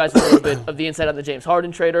told you guys a little bit of the insight on the James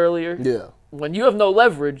Harden trade earlier. Yeah. When you have no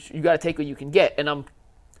leverage, you got to take what you can get. And I'm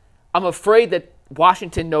afraid that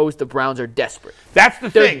Washington knows the Browns are desperate. That's the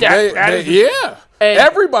thing.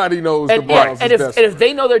 Everybody knows the Browns are desperate. And if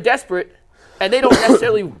they know they're desperate, and they don't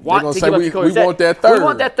necessarily want to give up Jacoby Brissett, we want that third. We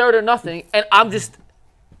want that third or nothing. And I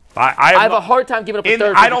have a hard time giving up a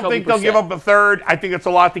third. I don't think they'll give up a third. I think it's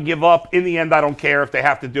a lot to give up. In the end, I don't care. If they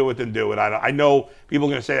have to do it, then do it. I know people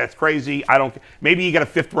are going to say that's crazy. I don't. Maybe you get a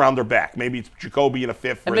fifth rounder back. Maybe it's Jacoby and a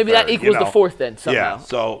fifth. And maybe that equals the fourth then somehow. Yeah.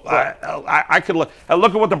 So I could look at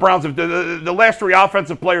what the Browns have done. The last three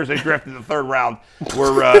offensive players they drafted in the third round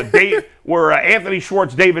were Anthony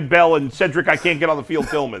Schwartz, David Bell, and Cedric. I can't get on the field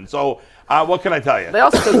Tillman. So What can I tell you? They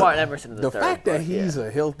also took Martin Emerson in the The third. fact that but, he's a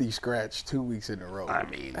healthy scratch 2 weeks in a row, I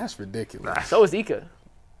mean, that's ridiculous. So is Ika.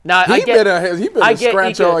 Now, He been a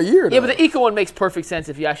scratch Ika. all year, Yeah, though. but the Ika one makes perfect sense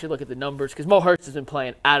if you actually look at the numbers because Mo Hurts has been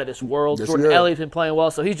playing out of this world. Yes, Jordan he has. Elliott's been playing well,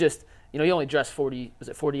 so he's just, he only dressed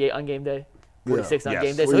 48 on game day? 46 on Yes.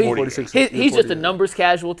 game day. So 46. he's just a 48. numbers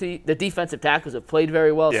casualty. The defensive tackles have played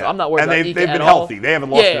very well, so I'm not worried and about they've Ika been at healthy. all. They haven't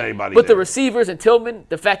lost to anybody. But the there. receivers and Tillman,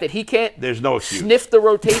 the fact that he can't There's no excuse. sniff the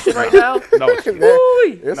rotation right now, No excuse.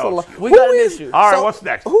 woo-wee. It's No, a lot. we Who got an is- issue. All right, So, what's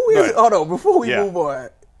next? Who Go is? ahead. Hold on, before we Yeah. move on,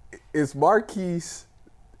 it's Marquise,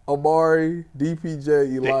 Amari,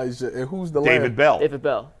 DPJ, Elijah, and who's the David last? Bell. David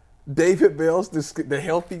Bell. David Bell's the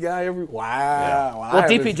healthy guy. Wow. Well,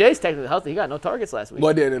 DPJ's technically healthy. He got no targets last week.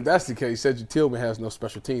 Well, then, if that's the case, Cedric Tillman has no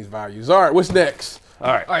special teams values. All right, what's next?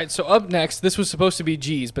 All right. All right, so up next, this was supposed to be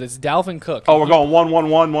G's, but it's Dalvin Cook. Oh, we're going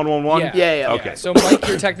 1-1-1, 1-1-1? Yeah. Okay. So, Mike,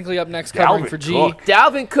 you're technically up next covering Dalvin for G. Cook.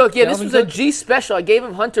 Dalvin Cook, this Dalvin was a Cook? G special. I gave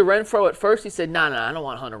him Hunter Renfrow at first. He said, nah, I don't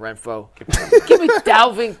want Hunter Renfrow. Give me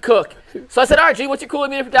Dalvin Cook. So I said, all right, G, what's your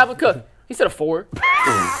cooling meter for Dalvin Cook? He said a 4.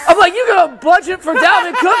 I'm like, you got a budget for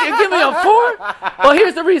Dalvin Cook and give me a 4? Well,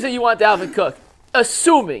 here's the reason you want Dalvin Cook.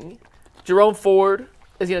 Assuming Jerome Ford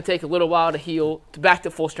is going to take a little while to heal, to back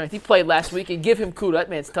to full strength. He played last week, and give him kudos. That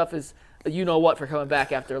man's tough as you-know-what for coming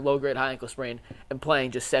back after a low-grade high ankle sprain and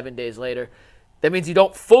playing just 7 days later. That means you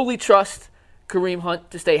don't fully trust Kareem Hunt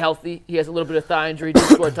to stay healthy. He has a little bit of thigh injury, didn't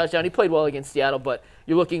score a touchdown. He played well against Seattle, but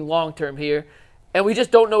you're looking long-term here. And we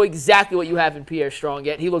just don't know exactly what you have in Pierre Strong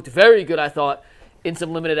yet. He looked very good, I thought, in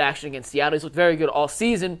some limited action against Seattle. He's looked very good all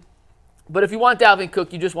season. But if you want Dalvin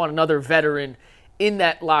Cook, you just want another veteran in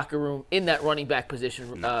that locker room, in that running back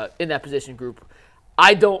position, in that position group.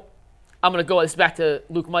 I'm going to go back to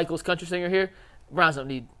Luke Michaels, country singer here. Browns don't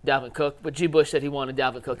need Dalvin Cook, but G. Bush said he wanted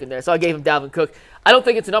Dalvin Cook in there, so I gave him Dalvin Cook. I don't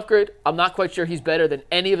think it's an upgrade. I'm not quite sure he's better than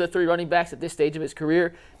any of the 3 running backs at this stage of his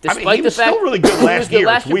career, despite he was the fact still really good he was last year.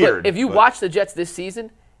 It's but weird, if you but- watch the Jets this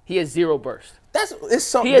season, he has 0 burst. It's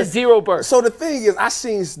something. He has 0 burst. So the thing is, I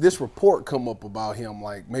seen this report come up about him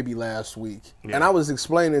like maybe last week, and I was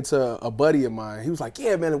explaining to a buddy of mine. He was like,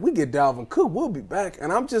 "Yeah, man, if we get Dalvin Cook, we'll be back."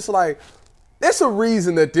 And I'm just like, "There's a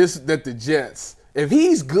reason that the Jets, if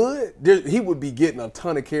he's good, he would be getting a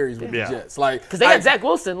ton of carries with the Jets, like Because they got Zach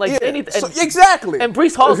Wilson. exactly. And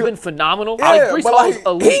Breece Hall's been phenomenal. Yeah, Breece but Hall's like,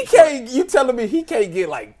 elite. he can't. You telling me he can't get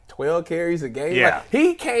like 12 carries a game? Yeah. Like,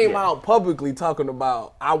 he came out publicly talking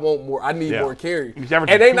about, I want more. I need more carries, He's and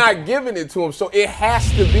averaging they're 2. not giving it to him. So it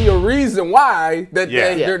has to be a reason why that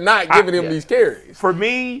they're not giving him these carries. For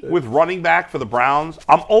me, with running back for the Browns,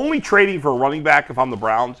 I'm only trading for a running back if I'm the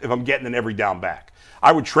Browns, if I'm getting an every down back.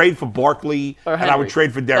 I would trade for Barkley, Or and I Henry. would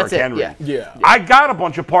trade for Derrick That's it, Henry. yeah. I got a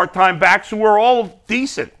bunch of part-time backs who are all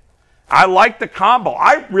decent. I like the combo.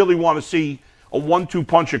 I really want to see a 1-2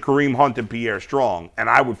 punch of Kareem Hunt and Pierre Strong, and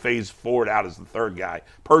I would phase Ford out as the third guy,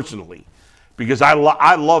 personally, because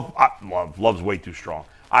Love's way too strong.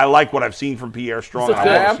 I like what I've seen from Pierre Strong. He's looked I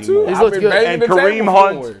good. want I to have see more. to. He's I've looked been good. banging And the Kareem table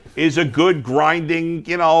Hunt for it. is a good grinding,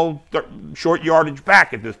 short yardage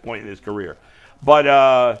back at this point in his career. But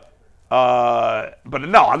no,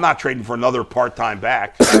 I'm not trading for another part-time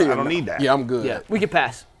back. I don't need that. Yeah, I'm good. Yeah, we can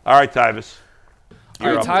pass. All right, Tyvis. All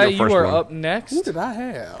right, You're Ty, you're you first are one. up next. Who did I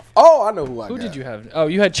have? Oh, I know who I got. Who did you have? Oh,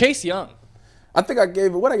 you had Chase Young. I think I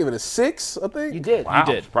gave it. What I give it a 6. I think You did. Wow,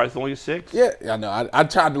 did. surprised only a 6. Yeah, I know. I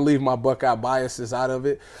tried to leave my Buckeye biases out of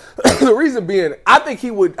it. The reason being, I think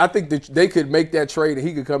that they could make that trade and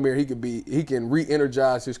he could come here. He can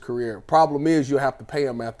re-energize his career. Problem is, you'll have to pay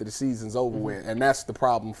him after the season's over with, and that's the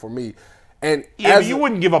problem for me. And Yeah, but you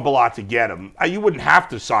wouldn't give up a lot to get him. You wouldn't have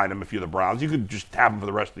to sign him if you're the Browns. You could just have him for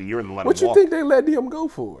the rest of the year and then let what him you walk. think they let him go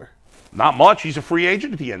for? Not much. He's a free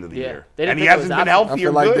agent at the end of the Yeah. year. They didn't And he think it hasn't was been optional. I healthy or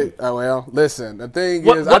feel like good. listen. The thing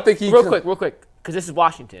is, I think he real quick, because this is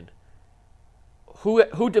Washington.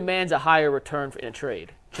 Who demands a higher return in a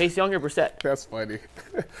trade? Chase Young or Brissett? That's funny.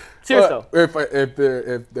 Serious though. If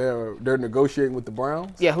they're negotiating with the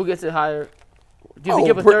Browns, Yeah, who gets it higher? Do you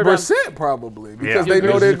give a third round? Brissett probably because Yeah, they know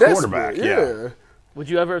because they're he's a desperate. quarterback, Yeah. Would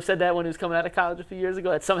you ever have said that when he was coming out of college a few years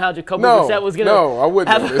ago? That somehow Jacoby No, Brissett was going I wouldn't.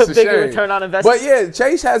 have It's a a bigger shame. return on investment? But yeah,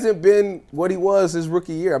 Chase hasn't been what he was his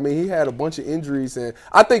rookie year. I mean, he had a bunch of injuries, and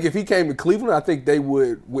I think if he came to Cleveland, I think they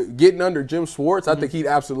would getting under Jim Schwartz. I think he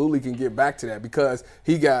absolutely can get back to that because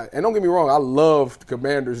he got. And don't get me wrong, I love the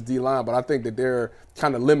Commanders' D line, but I think that they're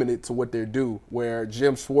kind of limited to what they do. Where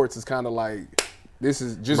Jim Schwartz is kind of like. This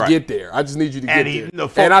is just get there. I just need you to get there.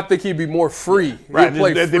 And I think he'd be more free. Right. He'd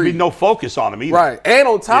play There'd free. be no focus on him either. Right. And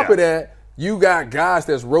on top Yeah. of that, you got guys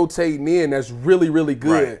that's rotating in that's really, really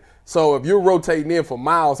good. Right. So if you're rotating in for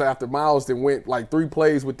Miles after Miles then went like 3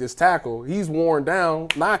 plays with this tackle, he's worn down.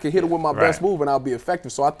 Now I can hit him with my best move and I'll be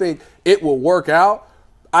effective. So I think it will work out.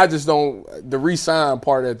 I just don't – the re-sign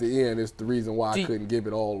part at the end is the reason why I couldn't give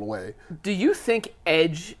it all away. Do you think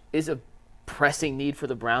edge is a pressing need for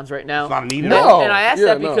the Browns right now? It's not a need at No, all. and I ask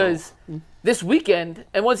that because this weekend,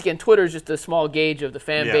 and once again, Twitter is just a small gauge of the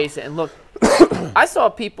fan base. And look, I saw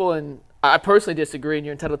people, and I personally disagree, and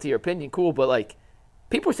you're entitled to your opinion, cool, but like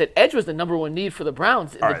people said edge was the number 1 need for the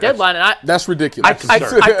Browns in the deadline. And that's ridiculous. I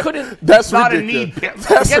couldn't. That's not ridiculous. a need.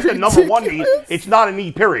 Forget the number 1 need. It's not a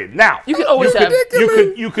need, period. Now, You can always have.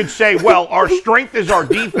 you could say, well, our strength is our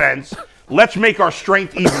defense. Let's make our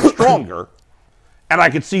strength even stronger. And I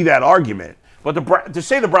could see that argument. But to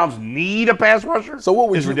say the Browns need a pass rusher So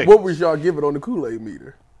what is would ridiculous. y'all give it on the Kool-Aid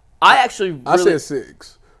meter? I actually I really. said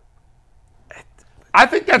 6. I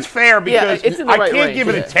think that's fair because it's in the I right can't range, give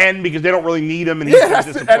it yeah. a 10 because they don't really need him. And Yeah,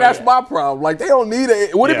 he's and that's my problem. Like, they don't need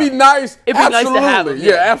it. Would it be nice? It'd be nice to have him,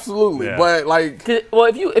 Yeah, yeah. absolutely. Yeah. But, like, Well,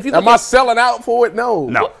 if you look am I selling out for it? No.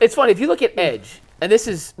 No. Well, it's funny if you look at edge, and this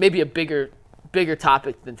is maybe a bigger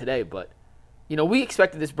topic than today, but we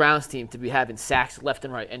expected this Browns team to be having sacks left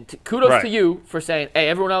and right, and kudos to you for saying, hey,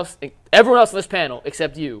 everyone else in this panel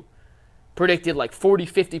except you predicted like 40,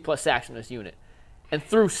 50 plus sacks in this unit, and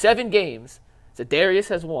through 7 games, Za'Darius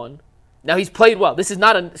has 1. Now he's played well. This is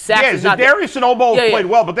not a sack. Yeah, Za'Darius and Obo have played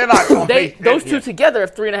well, but they're not on pace. Those two together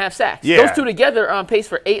have 3.5 sacks. Yeah. Those two together are on pace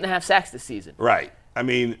for 8.5 sacks this season. Right. I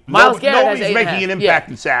mean, Myles Garrett has nobody's 8.5. making an impact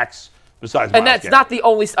in sacks besides And Myles that's Garrett. not the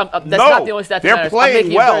only. That's not the only stat that they're matters. playing I'm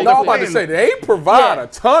making it well. very No, I'm clear. about to say, they provide a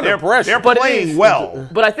ton of pressure. They're But it playing is- well.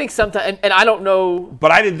 But I think sometimes, and I don't know.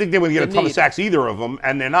 But I didn't think they would get a ton of need. sacks, either of them,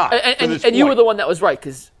 and they're not. And you were the one that was right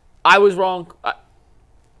because I was wrong.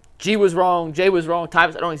 G was wrong. Jay was wrong.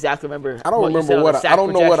 Tyvus, I don't exactly remember. I don't remember I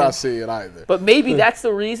don't know what I said either. But maybe that's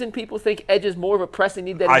the reason people think edge is more of a pressing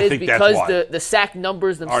need than I it is think that's because why. the sack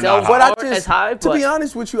numbers not themselves high. aren't as high. To be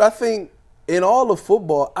honest with you, I think in all of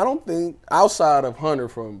football, I don't think outside of Hunter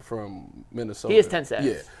from Minnesota, He has 10 sacks.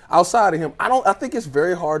 Yeah, outside of him, I think it's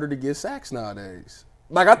very harder to get sacks nowadays.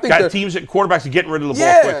 Like I think teams and quarterbacks are getting rid of the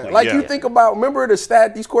ball quickly. Like you think about, remember the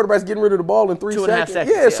stat, these quarterbacks getting rid of the ball in 3 2.5 seconds?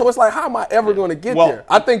 seconds, Yeah, so it's like, how am I ever going to get there?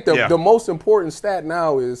 I think the most important stat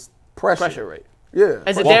now is pressure rate. Yeah.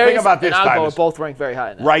 And Well, Za'Darius think about this, and Algo Tyvus. are both ranked very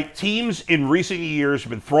high in that. Right, teams in recent years have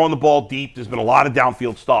been throwing the ball deep. There's been a lot of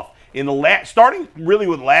downfield stuff. In the starting really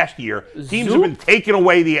with last year, teams have been taking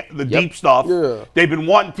away the deep stuff. Yeah. They've been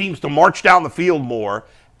wanting teams to march down the field more.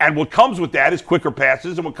 And what comes with that is quicker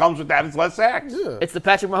passes, and what comes with that is less sacks. Yeah. It's the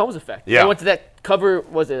Patrick Mahomes effect. Yeah. They went to that cover,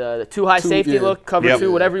 was it the too high safety look, cover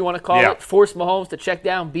 2, whatever you want to call it, force Mahomes to check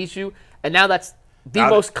down, beat you, and now that's the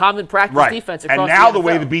most common practice defense across and now the the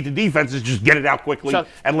way NFL. to beat the defense is just get it out quickly Chuck.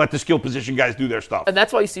 and let the skill position guys do their stuff. And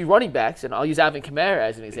that's why you see running backs, and I'll use Alvin Kamara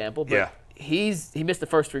as an example, but he missed the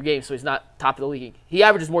first 3 games, so he's not top of the league. He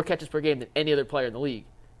averages more catches per game than any other player in the league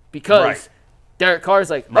because Derek Carr's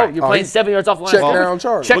like, you're playing 7 yards off the line. Check down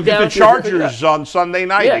Chargers. Check Look down. at the Chargers on Sunday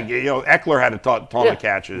night. Yeah. Eckler had a ton of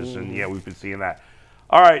catches, and we've been seeing that.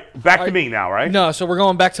 All right, back to me now, right? No, so we're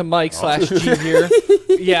going back to Mike /G here.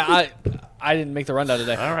 Yeah, I didn't make the rundown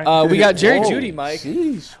today. All right. We got Jerry Jeudy, Mike.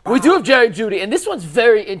 We do have Jerry Jeudy, and this one's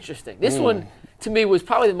very interesting. This one, to me, was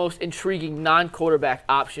probably the most intriguing non-quarterback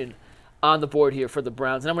option on the board here for the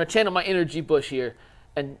Browns. And I'm going to channel my inner G. Bush here,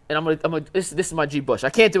 and I'm gonna this is my G. Bush. I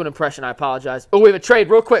can't do an impression. I apologize. Oh, we have a trade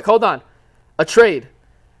real quick. Hold on. A trade.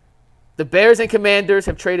 The Bears and Commanders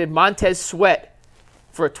have traded Montez Sweat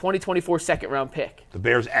for a 2024 second-round pick. The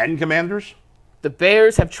Bears and Commanders? The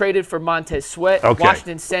Bears have traded for Montez Sweat. Okay.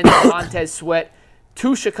 Washington sends Montez Sweat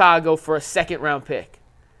to Chicago for a second-round pick.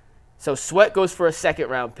 So Sweat goes for a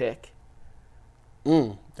second-round pick.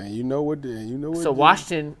 Then you know what. So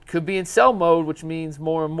Washington could be in sell mode, which means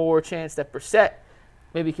more and more chance that Brissett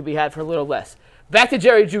maybe could be had for a little less. Back to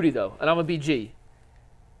Jerry Jeudy, though, and I'm going to be G.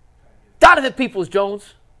 Donovan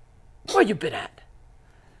Peoples-Jones, where you been at?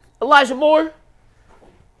 Elijah Moore,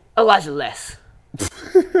 Elijah Less.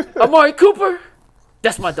 Amari Cooper,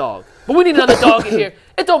 that's my dog. But we need another dog in here.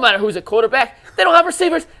 It don't matter who's a quarterback. They don't have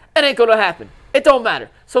receivers. It ain't going to happen. It don't matter.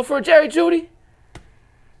 So for Jerry Jeudy,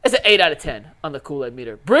 it's an 8 out of 10 on the Kool-Aid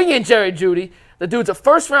meter. Bring in Jerry Jeudy. The dude's a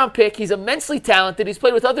first-round pick. He's immensely talented. He's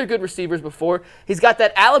played with other good receivers before. He's got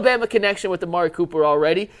that Alabama connection with Amari Cooper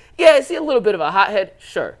already. Yeah, is he a little bit of a hothead?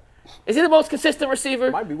 Sure. Is he the most consistent receiver?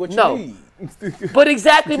 Might be what you no. need. But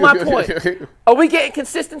exactly my point. Are we getting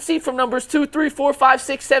consistency from numbers 2, 3, 4, 5,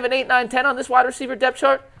 6, 7, 8, 9, 10 on this wide receiver depth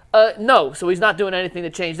chart? No. So he's not doing anything to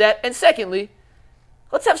change that. And secondly,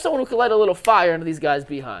 let's have someone who can light a little fire into these guys'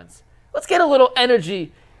 behinds. Let's get a little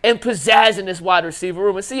energy and pizzazz in this wide receiver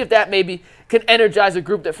room and see if that maybe can energize a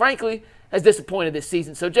group that, frankly, has disappointed this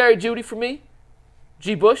season. So Jerry Jeudy for me,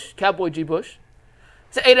 G. Bush, Cowboy G. Bush.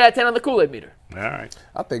 It's an 8 out of 10 on the Kool-Aid meter. All right.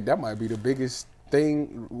 I think that might be the biggest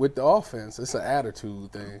thing with the offense. It's an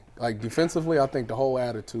attitude thing. Like defensively, I think the whole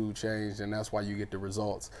attitude changed, and that's why you get the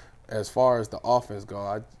results. As far as the offense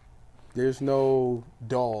goes, there's no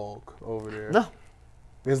dog over there. No.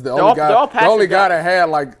 Because They're all the only guy guys. that had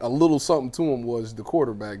like a little something to him was the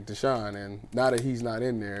quarterback, Deshaun. And now that he's not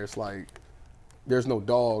in there, it's like there's no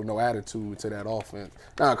dog, no attitude to that offense.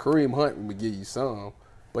 Now Kareem Hunt would give you some,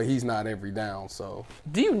 but he's not every down. So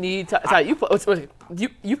Do you need Ty, you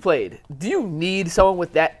played? Do you need someone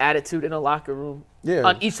with that attitude in a locker room? Yeah.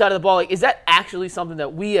 On each side of the ball, like, is that actually something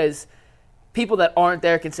that we as people that aren't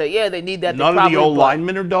there can say? Yeah, they need that. None of the old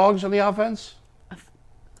linemen are dogs on the offense?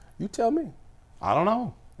 you tell me. I don't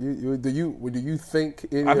know. Do you think?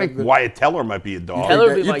 I think Wyatt Teller might be a dog. Teller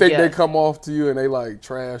would be You my think they guess. come off to you and they like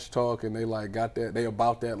trash talk and they like got that they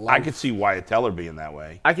about that life? I could see Wyatt Teller being that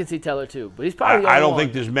way. I can see Teller too, but he's probably. I don't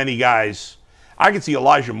think there's many guys. I could see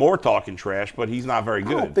Elijah Moore talking trash, but he's not very I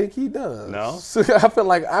good. don't think he does. No? I feel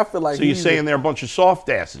like. So you're saying they're a bunch of soft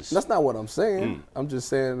asses. That's not what I'm saying. I'm just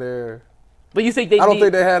saying they're. But you think they? I don't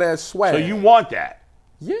think they had that swag. So you want that.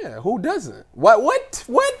 Yeah, who doesn't? What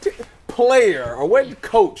player or what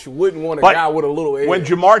coach wouldn't want a But guy with a little edge? When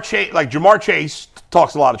Jamar Chase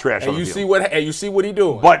talks a lot of trash on and the you field. see what he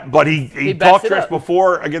doing. But he backs talked it trash up.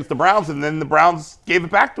 before against the Browns, and then the Browns gave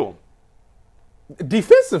it back to him.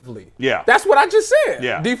 Defensively, Yeah. that's what I just said.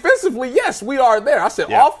 Yeah. Defensively, yes, we are there. I said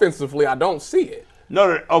Yeah. offensively, I don't see it.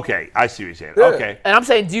 No, okay, I see what you're saying. Yeah. Okay. And I'm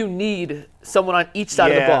saying, do you need someone on each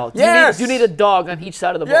side of the Yeah. ball? Yes. Do you need a dog on each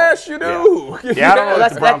side of the ball? Yes, you do. Yeah, I don't know. Well,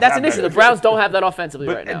 if the Browns that's have an issue. that. The Browns don't have that offensively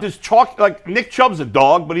But right now. does talk like Nick Chubb's a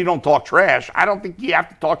dog, but he don't talk trash. I don't think you have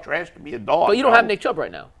to talk trash to be a dog. But you don't have Nick Chubb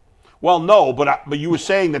right now. Well, no, but you were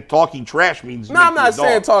saying that talking trash means. No, I'm makes you not a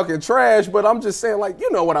saying dog. talking trash, but I'm just saying, like, you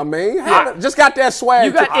know what I mean. Just got that swag.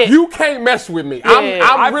 You got it. You can't mess with me. Yeah.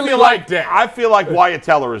 I'm I really feel like that. I feel like Wyatt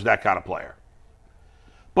Teller is that kind of player.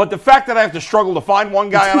 But the fact that I have to struggle to find one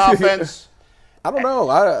guy on offense, I don't know.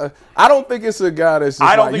 I don't think it's a guy that's just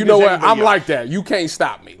I don't like, think you know there's what? anybody I'm like else. that. You can't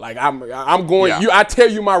stop me. Like I'm going. Yeah. I tell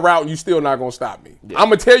you my route, and you still not gonna stop me. I'm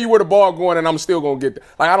gonna tell you where the ball going, and I'm still gonna get there.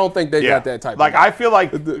 Like I don't think they got that type. Like of guy. I feel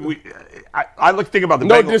like I look think about the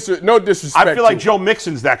no Bengals. no disrespect. I feel like to Joe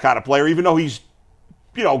Mixon's that kind of player, even though he's,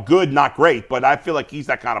 good, not great. But I feel like he's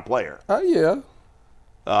that kind of player. Yeah.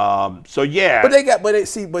 So yeah.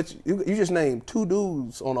 But you just named two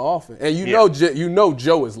dudes on the offense, and you know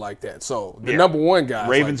Joe is like that. So the number one guy.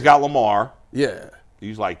 Ravens like got Lamar. Yeah.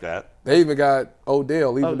 He's like that. They even got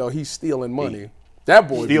Odell, even though he's stealing money. That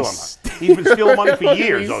boy be Stealing. He's been stealing money for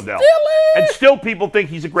years, He's Odell. stealing. And still people think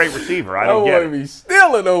he's a great receiver. I That don't get boy it. be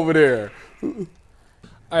stealing over there. All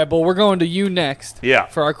right, but we're going to you next. Yeah.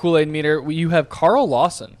 For our Kool-Aid meter, you have Carl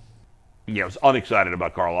Lawson. Yeah, I was unexcited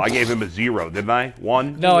about Carl. I gave him a 0, didn't I?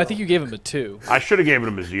 1? No, I think you gave him a 2. I should have given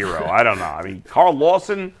him a 0. I don't know. I mean, Carl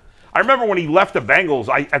Lawson, I remember when he left the Bengals,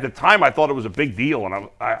 at the time I thought it was a big deal, and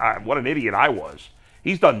I what an idiot I was.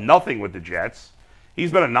 He's done nothing with the Jets.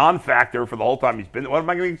 He's been a non-factor for the whole time he's been there. What am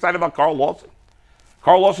I going to be excited about Carl Lawson?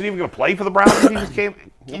 Carl Lawson even going to play for the Browns? He just came.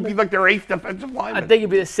 He'd be like their 8th defensive lineman. I think it'd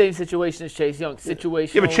be the same situation as Chase Young.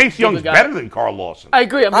 Situation. Yeah, but Chase Young's better than Carl Lawson. I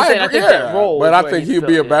agree. I'm just saying. I think that role. But is I where think he's he'll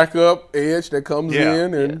be a filled, yeah. backup edge that comes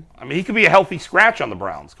in and I mean, he could be a healthy scratch on the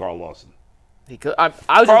Browns, Carl Lawson. He could. I was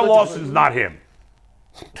Carl just Lawson's not him.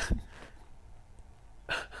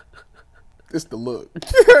 it's the look.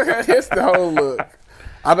 It's the whole look.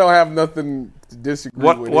 I don't have nothing to disagree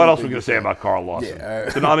with. What else are we anything going to say about Carl Lawson? Yeah.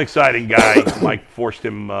 It's an unexciting guy. Mike forced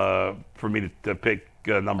him for me to pick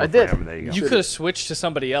a number I for did. him. There you go. You could have switched to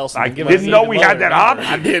somebody else. And I then given us didn't know even we lower had that number.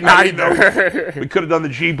 option. I didn't know. We could have done the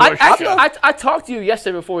G. Bush. I talked to you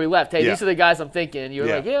yesterday before we left. Hey, Yeah. these are the guys I'm thinking. And you were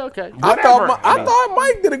Yeah. like, yeah, okay. I Whatever. thought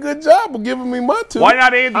Mike did a good job of giving me my 2. Why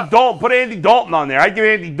not Andy Dalton? Put Andy Dalton on there. I'd give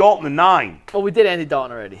Andy Dalton a 9. Well, we did Andy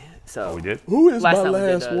Dalton already. So Oh, we did? Who is Last my time we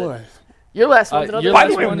did, last one? Your last one. your By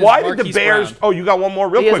last the way, one is why did the Marquise Bears... Brown. Oh, you got one more?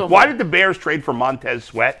 Real He has quick. one Why more. did the Bears trade for Montez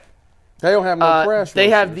Sweat? They don't have no crash. They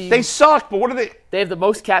have rushers. They suck, but what are they... They have the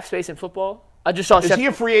most cap space in football. I just saw. Is he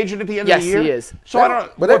a free agent at the end Yes, of the year? he is. So I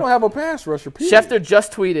don't... But they don't have a pass rusher. Period. Schefter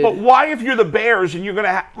just tweeted. But why, if you're the Bears and you're going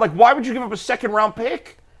to... why would you give up a second-round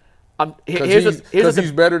pick? Here's Because the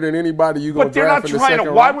he's better than anybody you gonna But they're not draft in the trying to...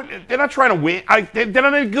 second Why round. would... They're not trying to win. They're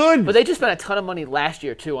not any good. But they just spent a ton of money last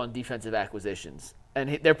year too on defensive acquisitions,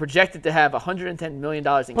 and they're projected to have $110 million in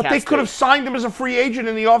But cap they could have space. signed him as a free agent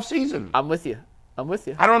in the offseason. I'm with you.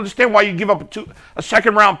 I don't understand why you give up a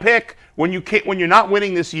second-round pick when you're not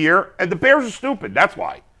winning this year. And the Bears are stupid. That's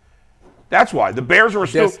why. That's why. The Bears are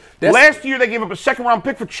still. Last year, they gave up a second-round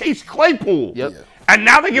pick for Chase Claypool. Yep. And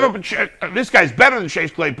now they give up this guy's better than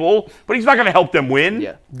Chase Claypool, but he's not going to help them win.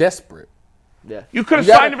 Yeah. Desperate. Yeah. You could have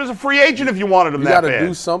signed him as a free agent if you wanted him that bad. You got to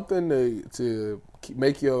do something to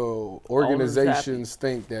make your organizations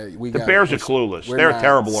think that we got. The Bears are clueless. They're a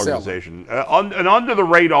terrible organization. And under the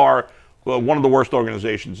radar, one of the worst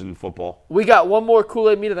organizations in football. We got one more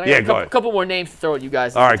Kool-Aid meter. Then I got a couple more names to throw at you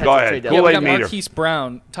guys. All right, go ahead. Yeah, we got Marquise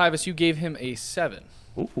Brown. Tyvis, you gave him a 7.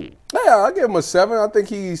 Ooh. Yeah, I give him a 7. I think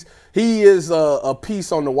he is a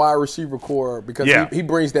piece on the wide receiver core because he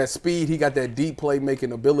brings that speed. He got that deep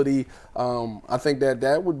playmaking ability. I think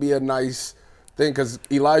that would be a nice thing because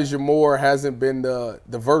Elijah Moore hasn't been the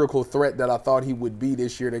vertical threat that I thought he would be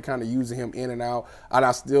this year. They're kind of using him in and out. And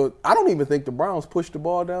I don't even think the Browns push the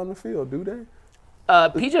ball down the field, do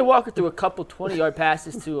they? P.J. Walker threw a couple 20-yard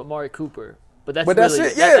passes to Amari Cooper. But that's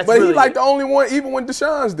really, it. Yeah, but he's like the only one, even when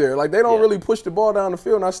Deshaun's there. Like, they don't really push the ball down the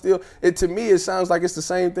field. And to me, it sounds like it's the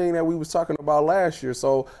same thing that we was talking about last year.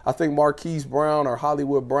 So I think Marquise Brown or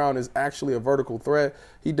Hollywood Brown is actually a vertical threat.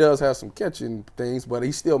 He does have some catching things, but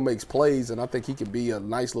he still makes plays, and I think he could be a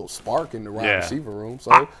nice little spark in the wide receiver room.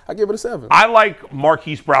 So I give it a 7. I like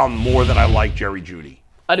Marquise Brown more than I like Jerry Jeudy.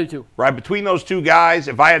 I do too. Right? Between those two guys,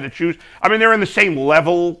 if I had to choose, I mean, they're in the same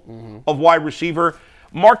level of wide receiver.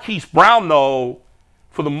 Marquise Brown, though,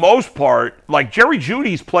 for the most part, like Jerry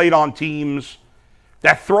Jeudy's played on teams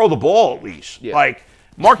that throw the ball at least. Yeah. Like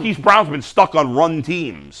Marquise Brown's been stuck on run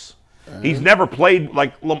teams. He's never played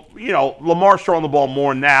Lamar's throwing the ball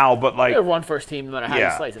more now, but like they're a run-first team no matter how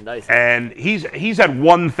you slice and dice. And he's had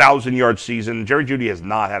 1,000-yard season. Jerry Jeudy has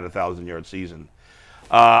not had a 1,000-yard season.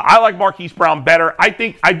 I like Marquise Brown better. I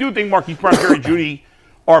do think Marquise Brown and Jerry Jeudy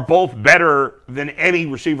are both better than any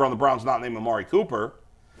receiver on the Browns, not named Amari Cooper.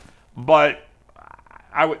 But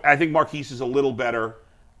I think Marquise is a little better.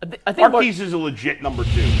 I think Marquise is a legit number 2.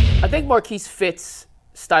 I think Marquise fits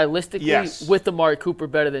stylistically with Amari Cooper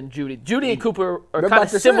better than Jeudy. Jeudy and Cooper are kind of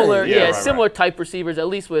similar, similar type receivers. At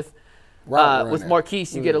least with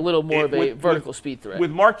Marquise, you get a little more of a vertical speed threat.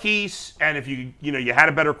 With Marquise, and if you had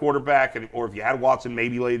a better quarterback, or if you had Watson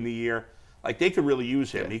maybe late in the year, like they could really use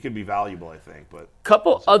him. He could be valuable, I think. But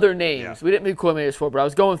couple other names we didn't make coordinators for, but I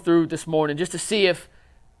was going through this morning just to see if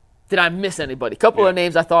did I miss anybody. Couple of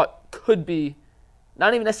names I thought could be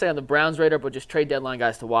not even necessarily on the Browns' radar, but just trade deadline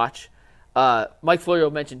guys to watch. Mike Florio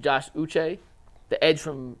mentioned Josh Uche, the edge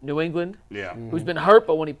from New England, who's been hurt,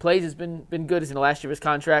 but when he plays has been good. He's in the last year of his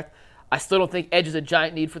contract. I still don't think edge is a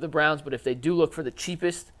giant need for the Browns, but if they do look for the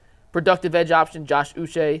cheapest productive edge option, Josh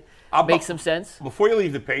Uche makes some sense. Before you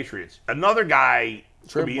leave the Patriots, another guy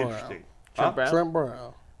could be interesting. Trent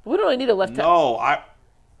Brown. We don't really need a left tackle.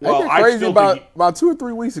 No, I still about 2 or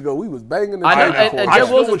 3 weeks ago, we was banging the I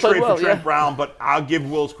still would trade for Trent Brown, but I'll give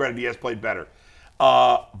Wills credit. He has played better.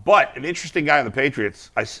 But an interesting guy on the Patriots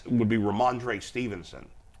would be Ramondre Stevenson.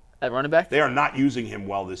 At running back? They are not using him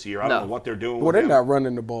well this year. I don't know what they're doing with him. Well, they're not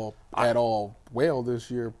running the ball at all well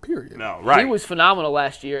this year, period. No, right. He was phenomenal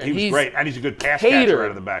last year. He was great, and he's a good pass catcher out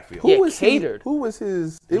of the backfield. Who was catered? Who was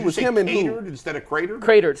his? It was him and who? Catered instead of cratered?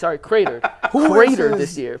 Cratered Cratered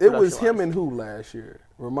this year. It was him and who last year?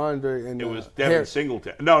 Ramondre and it was Devin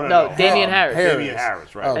Singleton. No. Damian Harris. Damian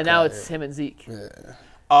Harris, right. Okay, and now it's him and Zeke.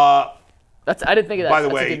 Yeah. I didn't think of that. By the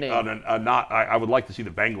way, I would like to see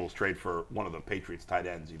the Bengals trade for one of the Patriots' tight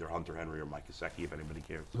ends, either Hunter Henry or Mike Gesicki, if anybody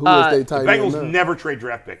cares. Who is they tight end? The Bengals never trade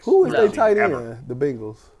draft picks. Who is they tight end? The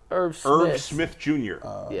Bengals. Irv Smith Jr.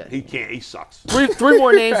 He sucks. Three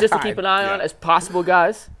more names just to keep an eye on as possible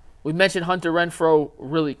guys. We mentioned Hunter Renfrow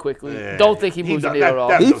really quickly. Don't think he moves the needle at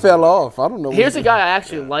all. He fell off. I don't know. Here's a guy I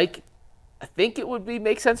actually like. I think it would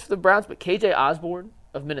make sense for the Browns, but KJ Osborne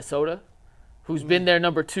of Minnesota, who's been there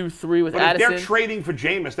number 2, 3 with Addison. If they're trading for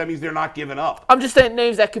Jameis, that means they're not giving up. I'm just saying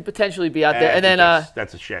names that could potentially be out there. And then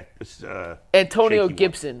that's a shit. Antonio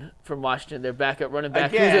Gibson from Washington, their backup running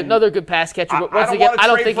back, who's another good pass catcher. But once again, I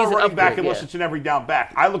don't think he's an upgrade back unless it's an every down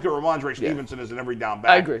back. I look at Ramondre Stevenson as an every down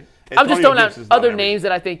back. I agree. I'm just throwing out other names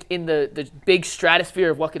that I think in the big stratosphere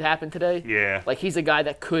of what could happen today. Yeah. Like he's a guy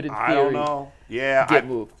that could, in theory, get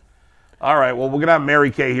moved. All right, well, we're going to have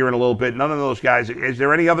Mary Kay here in a little bit. None of those guys. Is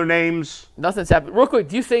there any other names? Nothing's happened. Real quick,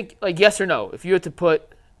 do you think, yes or no, if you had to put,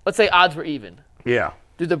 let's say odds were even. Yeah.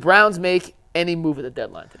 Do the Browns make any move at the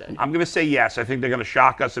deadline today? I'm going to say yes. I think they're going to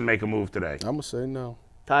shock us and make a move today. I'm going to say no.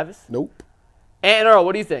 Tyvis? Nope. And Earl,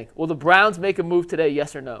 what do you think? Will the Browns make a move today,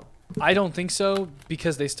 yes or no? I don't think so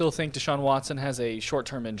because they still think Deshaun Watson has a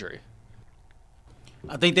short-term injury.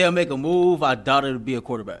 I think they'll make a move. I doubt it'll be a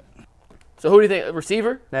quarterback. So who do you think? A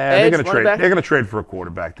receiver? They're going to trade. They're going to trade for a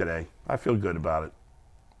quarterback today. I feel good about it.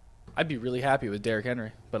 I'd be really happy with Derrick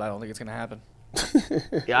Henry, but I don't think it's going to happen.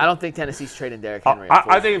 Yeah, I don't think Tennessee's trading Derrick Henry.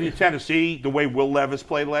 I think if you're Tennessee, the way Will Levis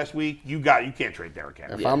played last week, you can't trade Derrick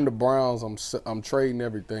Henry. If I'm the Browns, I'm trading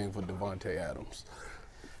everything for Devontae Adams.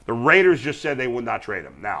 The Raiders just said they would not trade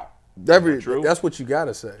him. Now, true? That's what you got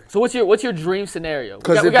to say. So what's your dream scenario?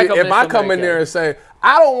 Because if I come in there and say,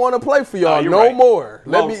 I don't want to play for y'all no more,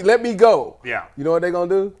 let me go. Yeah. You know what they're going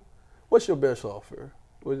to do? What's your best offer?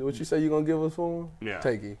 What you say you're going to give us for him? Yeah.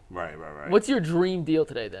 Take it. Right. What's your dream deal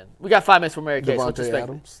today then? We got 5 minutes for Mary Kay. Devontae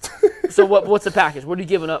Adams. So what's the package? What are you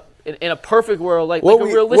giving up in a perfect world? Like a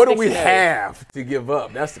realistic what do we scenario? have to give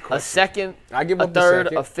up? That's the question. A second, I give up a third, a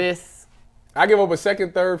second. a fifth. I give up a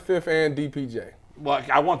second, third, fifth, and DPJ. Well,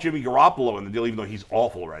 I want Jimmy Garoppolo in the deal, even though he's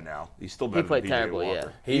awful right now. He's still better played than terrible,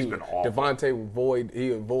 Walker. yeah. He's been awful. Devontae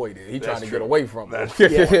avoided. He tried to true. get away from it. That's true.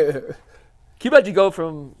 Can you imagine go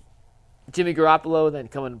from Jimmy Garoppolo, then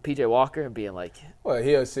coming to PJ Walker and being like, Well,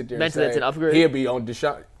 he'll sit there and Mentally, say, it's an upgrade. He'll be on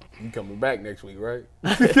Deshaun. You coming back next week, right?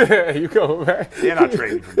 Yeah, you coming back. They're not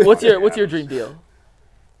trading for what's your Adams. dream deal?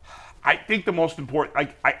 I think the most important,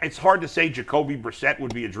 it's hard to say Jacoby Brissett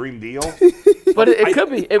would be a dream deal. But it could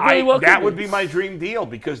be. It really well could That be. would be my dream deal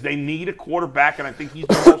because they need a quarterback, and I think he's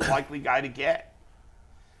the most likely guy to get.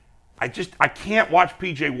 I can't watch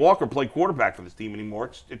PJ Walker play quarterback for this team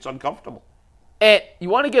anymore. It's uncomfortable. And you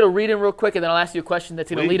want to get a read in real quick, and then I'll ask you a question that's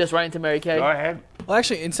going to Please. lead us right into Mary Kay. Go ahead. Well,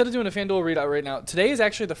 actually, instead of doing a FanDuel readout right now, today is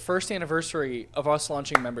actually the first anniversary of us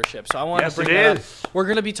launching membership. So I wanted Yes, to bring it that is. up. We're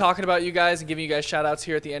going to be talking about you guys and giving you guys shout-outs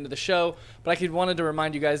here at the end of the show. But I wanted to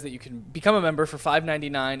remind you guys that you can become a member for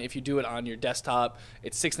 $5.99 if you do it on your desktop.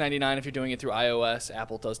 It's $6.99 if you're doing it through iOS.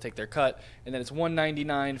 Apple does take their cut. And then it's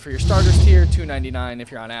 $1.99 for your starters tier, $2.99 if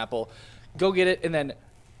you're on Apple. Go get it, and then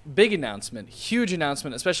big announcement, huge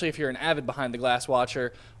announcement, especially if you're an avid Behind the Glass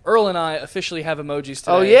watcher. Earl and I officially have emojis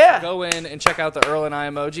today. Oh, yeah. So go in and check out the Earl and I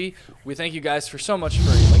emoji. We thank you guys for so much for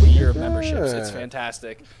like a year of memberships. It's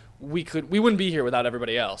fantastic. We wouldn't be here without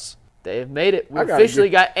everybody else. They have made it. We I gotta officially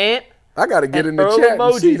got Ant I got to get and in the Earl chat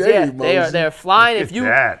and see emojis. Yeah, emojis. they're flying. Look at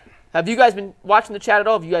that. Have you guys been watching the chat at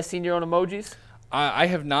all? Have you guys seen your own emojis? I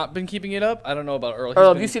have not been keeping it up. I don't know about Earl.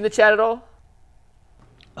 Earl, have you seen the chat at all?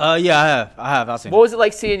 Yeah, I have. I've seen What was it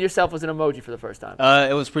like seeing yourself as an emoji for the first time?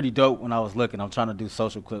 it was pretty dope when I was looking. I'm trying to do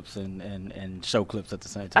social clips and show clips at the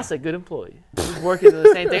same time. That's a good employee. He's working on the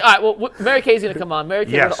same thing. All right, well, Mary Kay's going to come on. Mary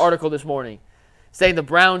Kay wrote an article this morning saying the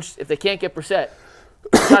Browns, if they can't get Brissett,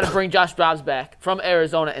 try to bring Josh Dobbs back from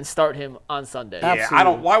Arizona and start him on Sunday. Yeah,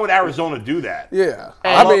 why would Arizona do that? Yeah.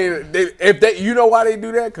 And- I mean, you know why they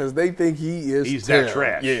do that? Because they think he's that terrible.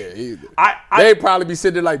 trash. Yeah. I- They'd probably be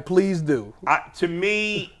sitting there like, please do. To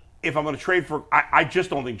me, if I'm going to trade for, I just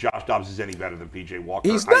don't think Josh Dobbs is any better than PJ Walker.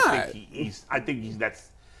 He's not. I think that's.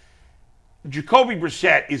 Jacoby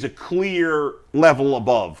Brissett is a clear level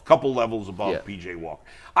above, couple levels above PJ Walker.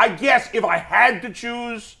 I guess if I had to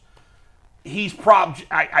choose,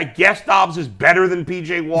 I guess Dobbs is better than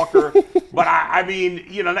PJ Walker, but I mean,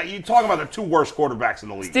 you're talking about the two worst quarterbacks in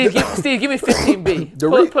the league. Steve, give me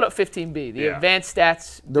 15B. Put up 15B, the advanced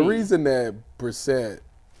stats. The B. reason that Brissett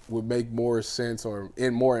would make more sense or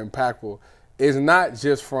more impactful is not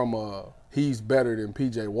just from he's better than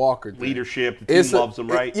PJ Walker thing. Leadership, the team loves him,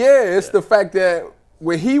 right? It's the fact that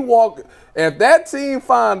when he walked, if that team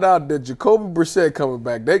find out that Jacoby Brissett coming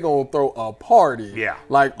back, they gonna throw a party. Yeah.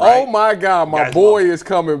 Like, Right. oh my God, my Guys boy love it. is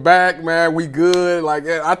coming back, man. We good. Like,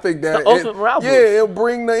 I think that the ultimate morale boost. it'll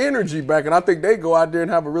bring the energy back, and I think they go out there and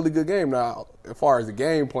have a really good game. Now, as far as the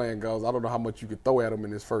game plan goes, I don't know how much you could throw at them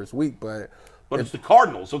in this first week, but it's the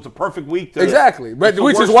Cardinals, so it's a perfect week to exactly. But it's the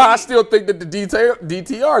which is worst why I week. still think that the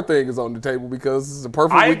DTR thing is on the table because it's a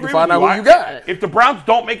perfect I week to agree find with out you. what you got. If the Browns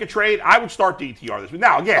don't make a trade, I would start DTR this week.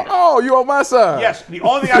 Now, again, Oh, you on my side? yes, the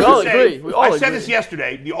only thing I We all would say, agree. We all I said agree. this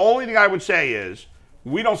yesterday, the only thing I would say is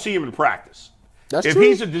we don't see him in practice. That's if true.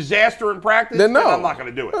 he's a disaster in practice, Then no. I'm not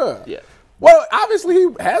going to do it. Yeah. Well, obviously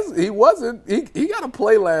he wasn't. He got to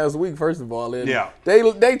play last week first of all. And Yeah.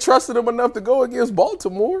 They trusted him enough to go against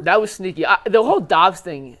Baltimore. That was sneaky. The whole Dobbs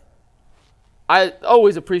thing, I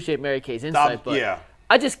always appreciate Mary Kay's insight, Dobbs, but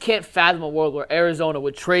I just can't fathom a world where Arizona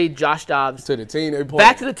would trade Josh Dobbs To the team they play.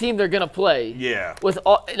 back to the team they're going to play. Yeah. With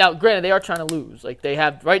now, granted, they are trying to lose. Like, they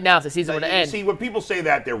have, right now, if the season were to end. See, when people say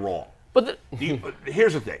that, they're wrong. But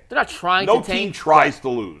Here's the thing. they're not trying No to tank. team tries to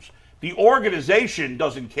lose. The organization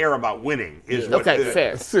doesn't care about winning. Okay,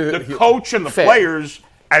 fair. The coach and the Fair. players,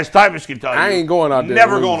 as Tyvus can tell you, I ain't going out there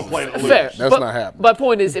never to going lose. to play to lose. Fair. That's not happening. My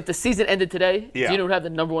point is, if the season ended today, Yeah. do you know who would have the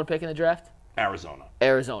number one pick in the draft? Arizona.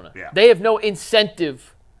 Arizona. Yeah. They have no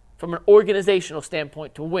incentive from an organizational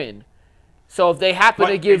standpoint to win. So if they happen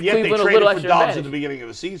to give and yet Cleveland they a traded little for extra Dobbs advantage. at the beginning of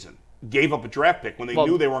the season. gave up a draft pick when they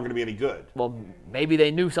knew they weren't going to be any good. Well, maybe they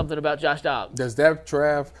knew something about Josh Dobbs. Does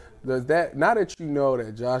that now that you know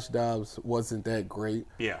that Josh Dobbs wasn't that great?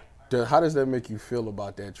 Yeah. How does that make you feel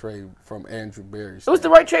about that trade from Andrew Berry? It was the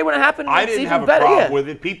right trade when it happened. I didn't have a problem with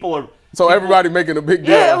it. So everybody making a big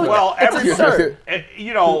deal. Yeah, it's absurd.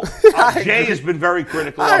 Jay has been very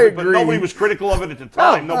critical of it, but nobody was critical of it at the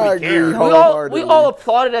time. Nobody cared. We all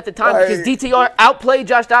applauded at the time because DTR outplayed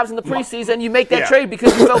Josh Dobbs in the preseason. You make that trade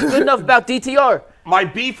because you felt good enough about DTR. My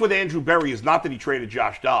beef with Andrew Berry is not that he traded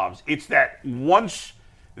Josh Dobbs. It's that once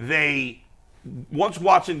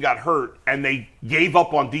Watson got hurt and they gave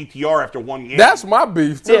up on DTR after one game. That's my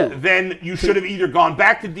beef, too. Yeah. Then you should have either gone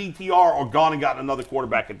back to DTR or gone and gotten another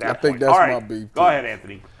quarterback at that point. I think that's my beef, too. Go ahead,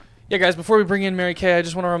 Anthony. Yeah, guys, before we bring in Mary Kay, I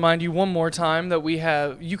just want to remind you one more time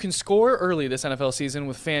that you can score early this NFL season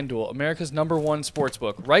with FanDuel, America's #1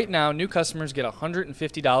 sportsbook. Right now, new customers get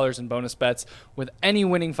 $150 in bonus bets with any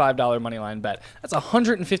winning $5 moneyline bet. That's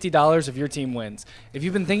 $150 if your team wins. If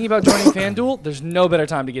you've been thinking about joining FanDuel, there's no better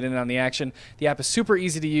time to get in on the action. The app is super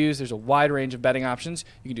easy to use. There's a wide range of betting options.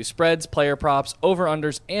 You can do spreads, player props,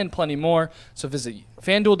 over-unders, and plenty more. So visit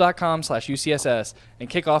FanDuel.com/UCSS and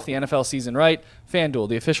kick off the NFL season right. FanDuel,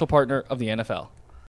 the official partner of the NFL.